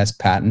George S.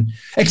 Patton: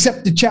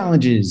 accept the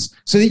challenges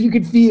so that you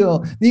can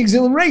feel the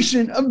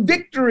exhilaration of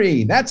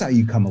victory. That's how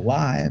you come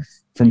alive,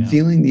 from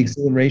feeling the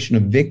exhilaration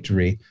of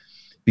victory.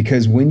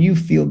 Because when you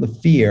feel the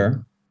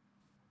fear,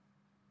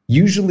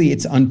 usually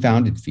it's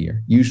unfounded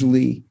fear.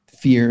 Usually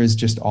fear is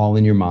just all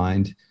in your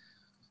mind.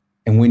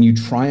 And when you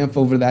triumph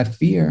over that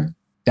fear,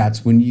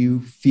 that's when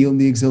you feel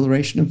the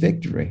exhilaration of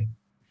victory.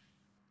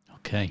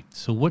 Okay,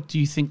 so what do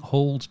you think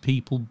holds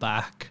people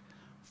back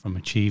from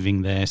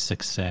achieving their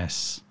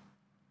success?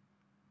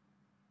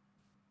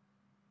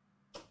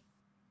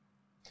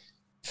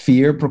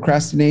 Fear,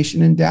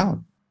 procrastination, and doubt.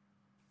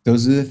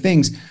 Those are the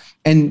things.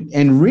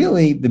 And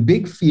really, the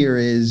big fear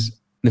is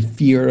the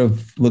fear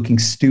of looking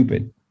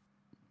stupid.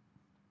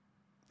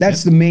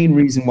 That's the main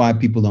reason why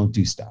people don't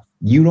do stuff.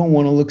 You don't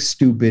want to look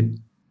stupid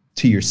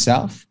to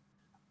yourself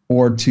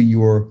or to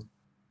your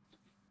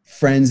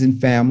friends and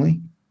family.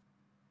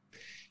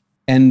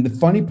 And the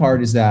funny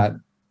part is that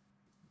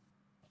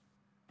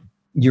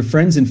your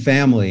friends and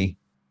family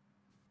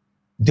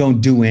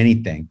don't do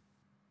anything.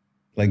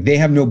 Like, they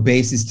have no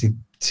basis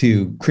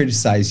to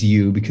criticize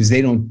you because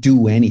they don't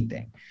do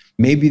anything.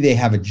 Maybe they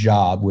have a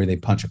job where they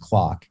punch a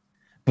clock,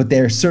 but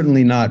they're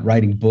certainly not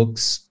writing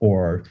books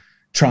or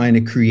trying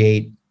to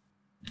create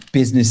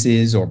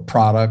businesses or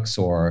products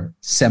or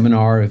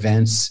seminar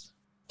events.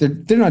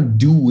 They're not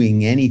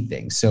doing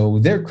anything. So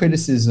their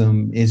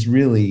criticism is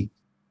really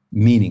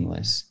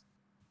meaningless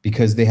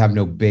because they have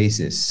no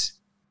basis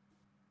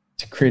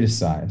to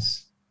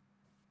criticize.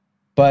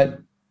 But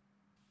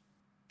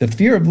the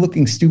fear of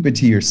looking stupid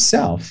to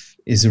yourself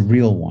is a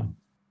real one.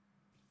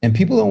 And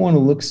people don't want to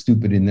look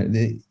stupid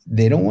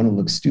they don't want to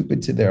look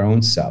stupid to their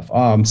own self.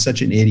 Oh, I'm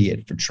such an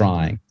idiot for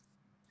trying.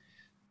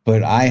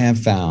 But I have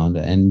found,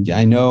 and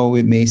I know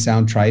it may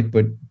sound trite,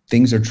 but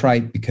things are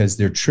trite because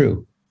they're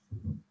true.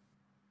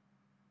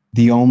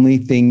 The only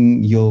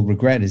thing you'll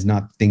regret is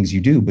not the things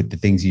you do, but the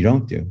things you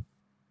don't do.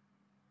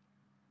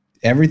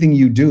 Everything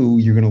you do,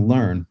 you're going to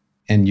learn,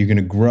 and you're going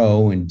to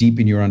grow and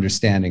deepen your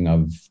understanding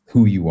of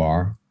who you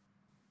are.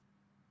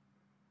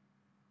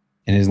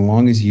 And as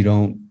long as you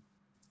don't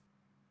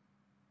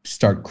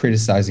start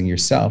criticizing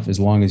yourself, as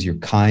long as you're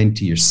kind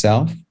to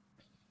yourself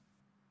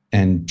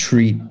and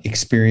treat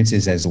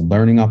experiences as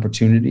learning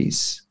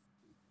opportunities.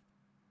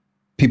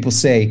 People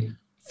say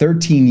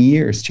 13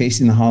 years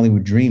chasing the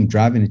Hollywood dream,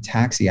 driving a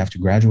taxi after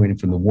graduating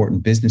from the Wharton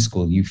Business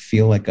School, you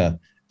feel like an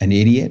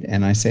idiot.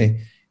 And I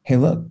say, hey,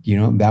 look,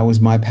 that was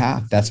my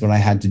path. That's what I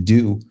had to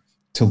do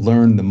to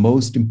learn the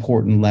most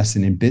important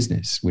lesson in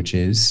business, which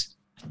is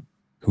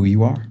who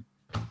you are.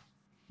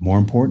 More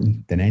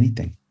important than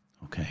anything.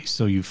 Okay,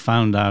 so you've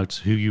found out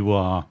who you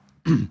are,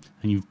 and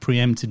you've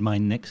preempted my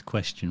next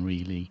question,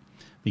 really,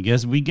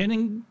 because we're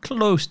getting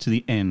close to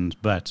the end.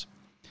 But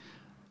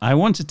I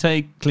want to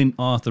take Clint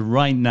Arthur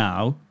right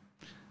now,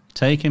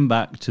 take him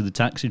back to the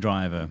taxi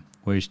driver,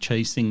 where he's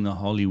chasing the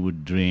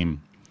Hollywood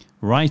dream,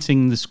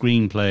 writing the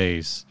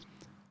screenplays.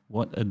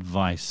 What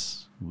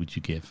advice would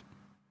you give?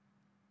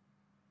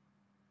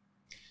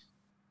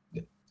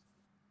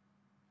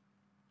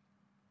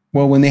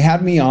 Well, when they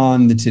had me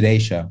on the Today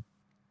Show,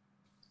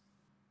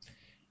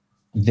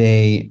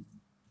 they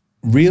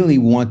really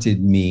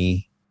wanted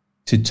me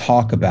to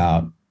talk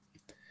about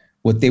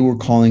what they were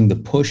calling the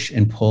push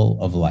and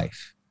pull of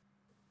life.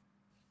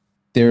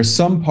 There are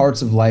some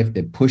parts of life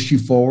that push you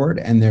forward,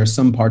 and there are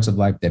some parts of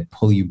life that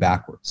pull you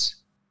backwards.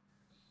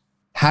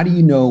 How do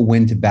you know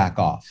when to back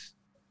off?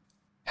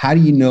 How do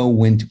you know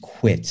when to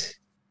quit?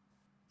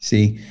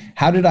 See,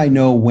 how did I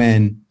know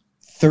when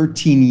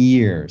 13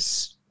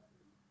 years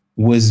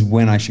was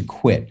when I should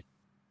quit?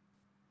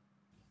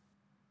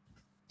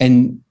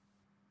 And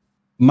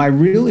my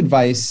real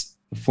advice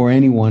for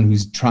anyone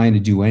who's trying to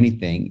do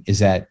anything is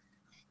that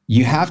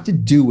you have to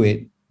do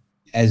it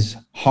as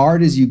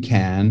hard as you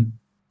can,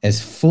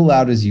 as full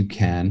out as you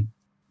can,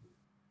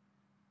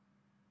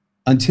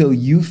 until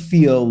you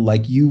feel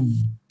like you've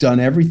done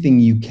everything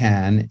you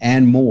can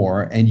and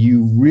more, and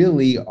you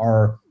really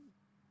are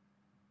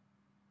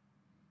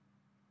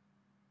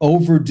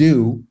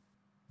overdue,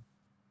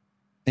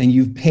 and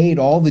you've paid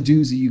all the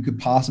dues that you could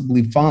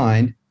possibly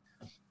find.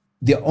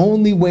 The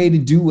only way to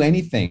do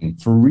anything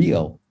for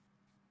real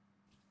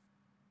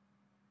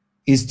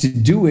is to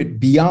do it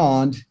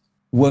beyond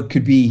what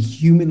could be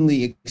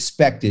humanly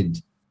expected.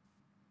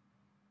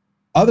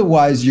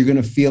 Otherwise, you're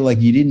going to feel like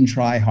you didn't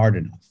try hard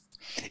enough.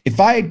 If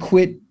I had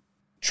quit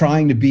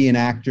trying to be an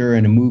actor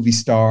and a movie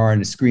star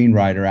and a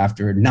screenwriter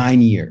after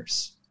 9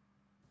 years,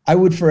 I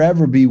would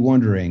forever be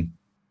wondering,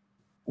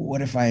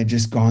 what if I had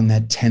just gone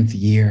that 10th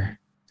year?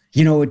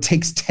 It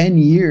takes 10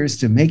 years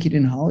to make it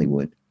in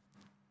Hollywood.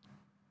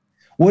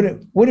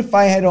 What if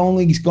I had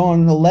only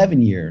gone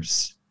 11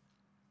 years?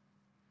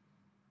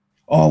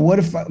 Oh, what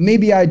if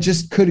maybe I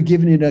just could have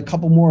given it a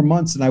couple more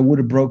months and I would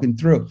have broken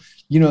through?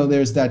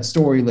 There's that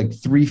story, like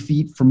 3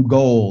 feet from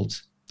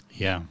gold.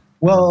 Yeah.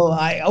 Well,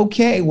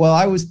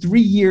 I was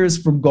 3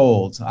 years from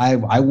gold.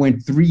 I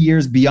went 3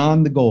 years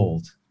beyond the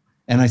gold,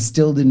 and I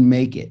still didn't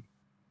make it.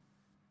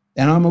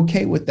 And I'm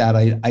okay with that.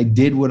 I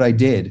did what I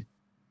did.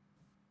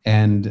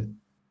 And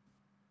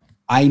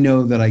I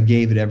know that I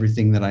gave it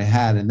everything that I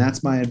had. And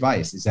that's my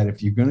advice, is that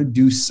if you're going to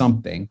do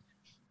something,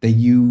 that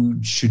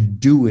you should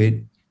do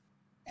it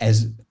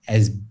as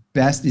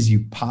best as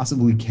you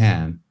possibly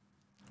can.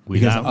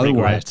 Without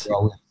regret.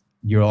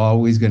 You're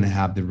always going to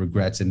have the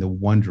regrets and the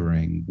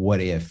wondering, what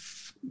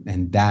if?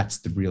 And that's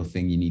the real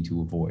thing you need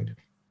to avoid.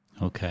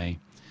 Okay.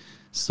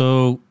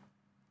 So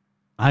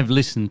I've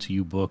listened to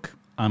your book.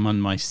 I'm on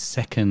my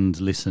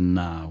second listen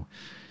now.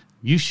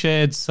 You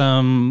shared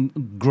some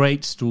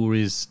great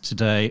stories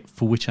today,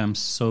 for which I'm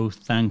so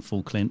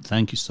thankful, Clint.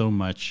 Thank you so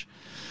much.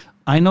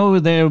 I know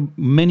there are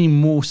many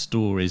more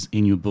stories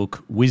in your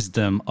book,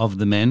 Wisdom of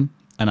the Men,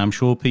 and I'm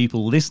sure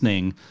people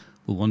listening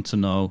will want to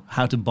know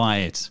how to buy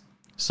it.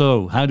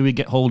 So how do we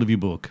get hold of your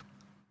book?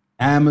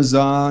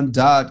 Amazon.com.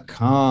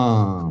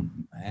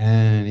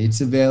 And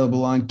it's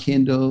available on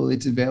Kindle,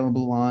 it's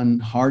available on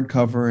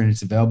hardcover, and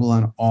it's available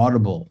on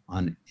Audible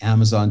on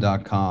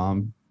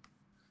Amazon.com.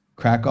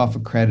 Crack off a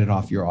credit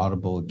off your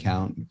Audible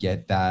account,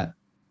 get that.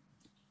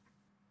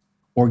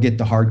 Or get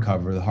the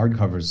hardcover. The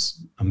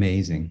hardcover's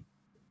amazing.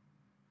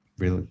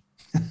 Really.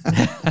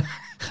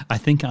 I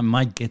think I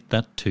might get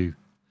that too.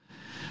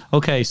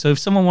 Okay, so if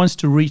someone wants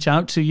to reach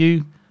out to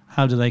you,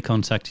 how do they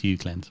contact you,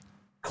 Clint?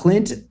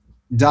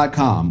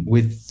 Clint.com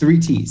with 3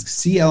 T's,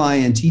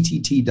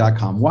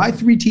 CLINTTT.com. Why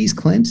 3 T's,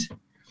 Clint?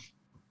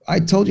 I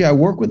told you I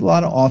work with a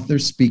lot of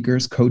authors,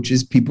 speakers,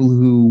 coaches, people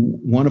who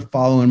want to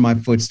follow in my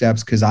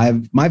footsteps, because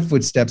my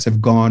footsteps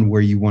have gone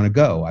where you want to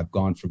go. I've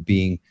gone from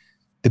being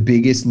the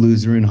biggest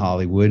loser in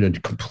Hollywood, a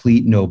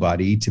complete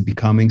nobody, to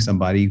becoming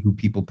somebody who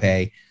people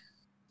pay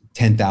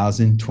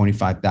 $10,000,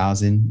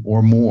 $25,000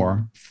 or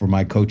more for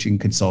my coaching,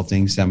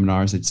 consulting,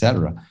 seminars,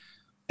 etc.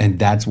 And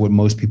that's what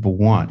most people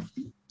want.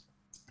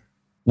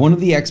 One of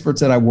the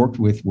experts that I worked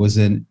with was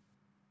an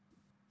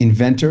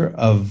inventor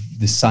of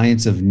the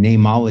science of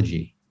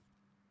namology.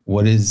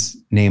 What is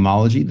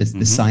namology? That's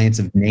the science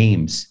of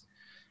names.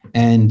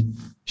 And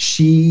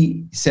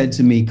she said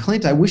to me,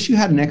 Clint, I wish you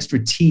had an extra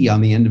T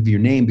on the end of your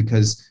name,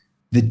 because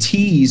the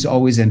T's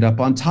always end up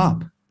on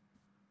top,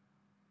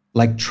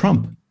 like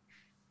Trump.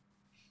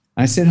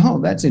 I said, oh,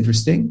 that's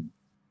interesting.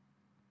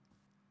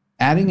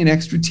 Adding an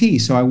extra T.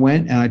 So I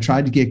went and I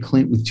tried to get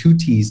Clint with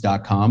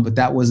 2Ts.com, but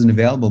that wasn't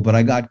available. But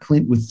I got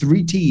Clint with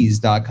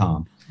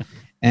 3Ts.com.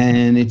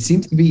 And it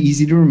seems to be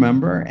easy to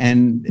remember.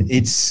 And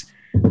it's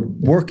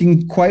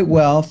working quite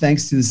well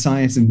thanks to the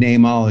science of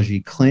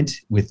namology.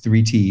 Clint with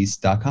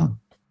 3Ts.com.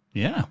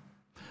 Yeah.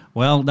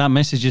 Well, that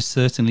message is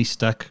certainly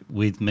stuck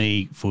with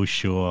me for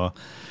sure.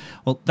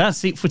 Well,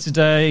 that's it for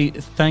today.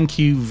 Thank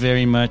you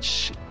very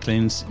much,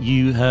 Clint.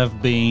 You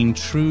have been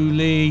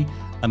truly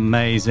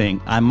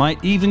amazing. I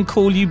might even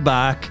call you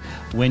back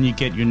when you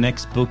get your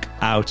next book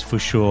out for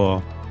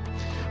sure.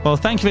 Well,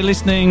 thank you for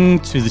listening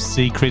to The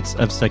Secrets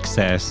of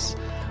Success.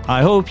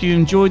 I hope you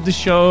enjoyed the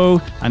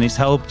show and it's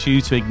helped you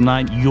to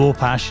ignite your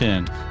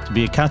passion, to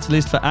be a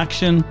catalyst for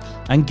action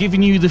and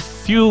giving you the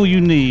fuel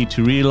you need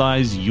to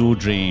realize your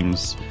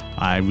dreams.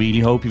 I really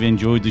hope you've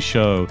enjoyed the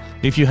show.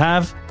 If you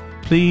have,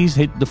 please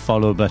hit the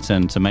follow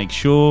button to make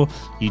sure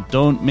you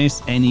don't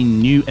miss any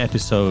new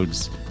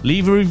episodes.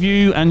 Leave a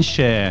review and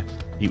share.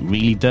 It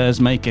really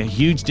does make a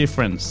huge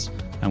difference.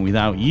 And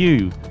without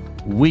you,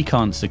 we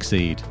can't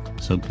succeed.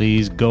 So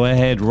please go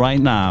ahead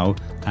right now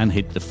and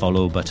hit the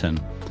follow button.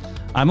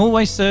 I'm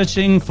always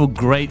searching for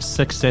great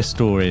success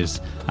stories.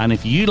 And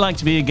if you'd like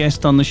to be a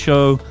guest on the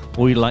show,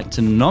 or you'd like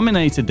to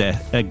nominate a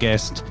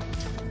guest,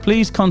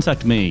 please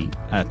contact me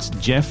at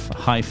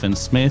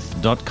jeff-smith.com.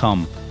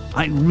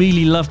 I'd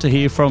really love to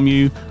hear from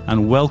you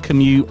and welcome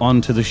you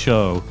onto the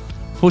show.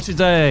 For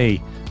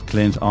today,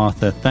 Clint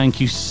Arthur, thank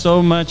you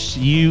so much.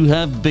 You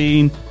have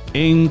been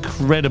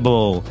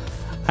incredible.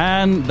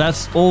 And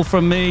that's all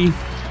from me.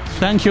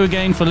 Thank you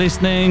again for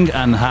listening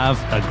and have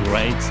a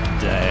great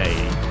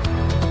day.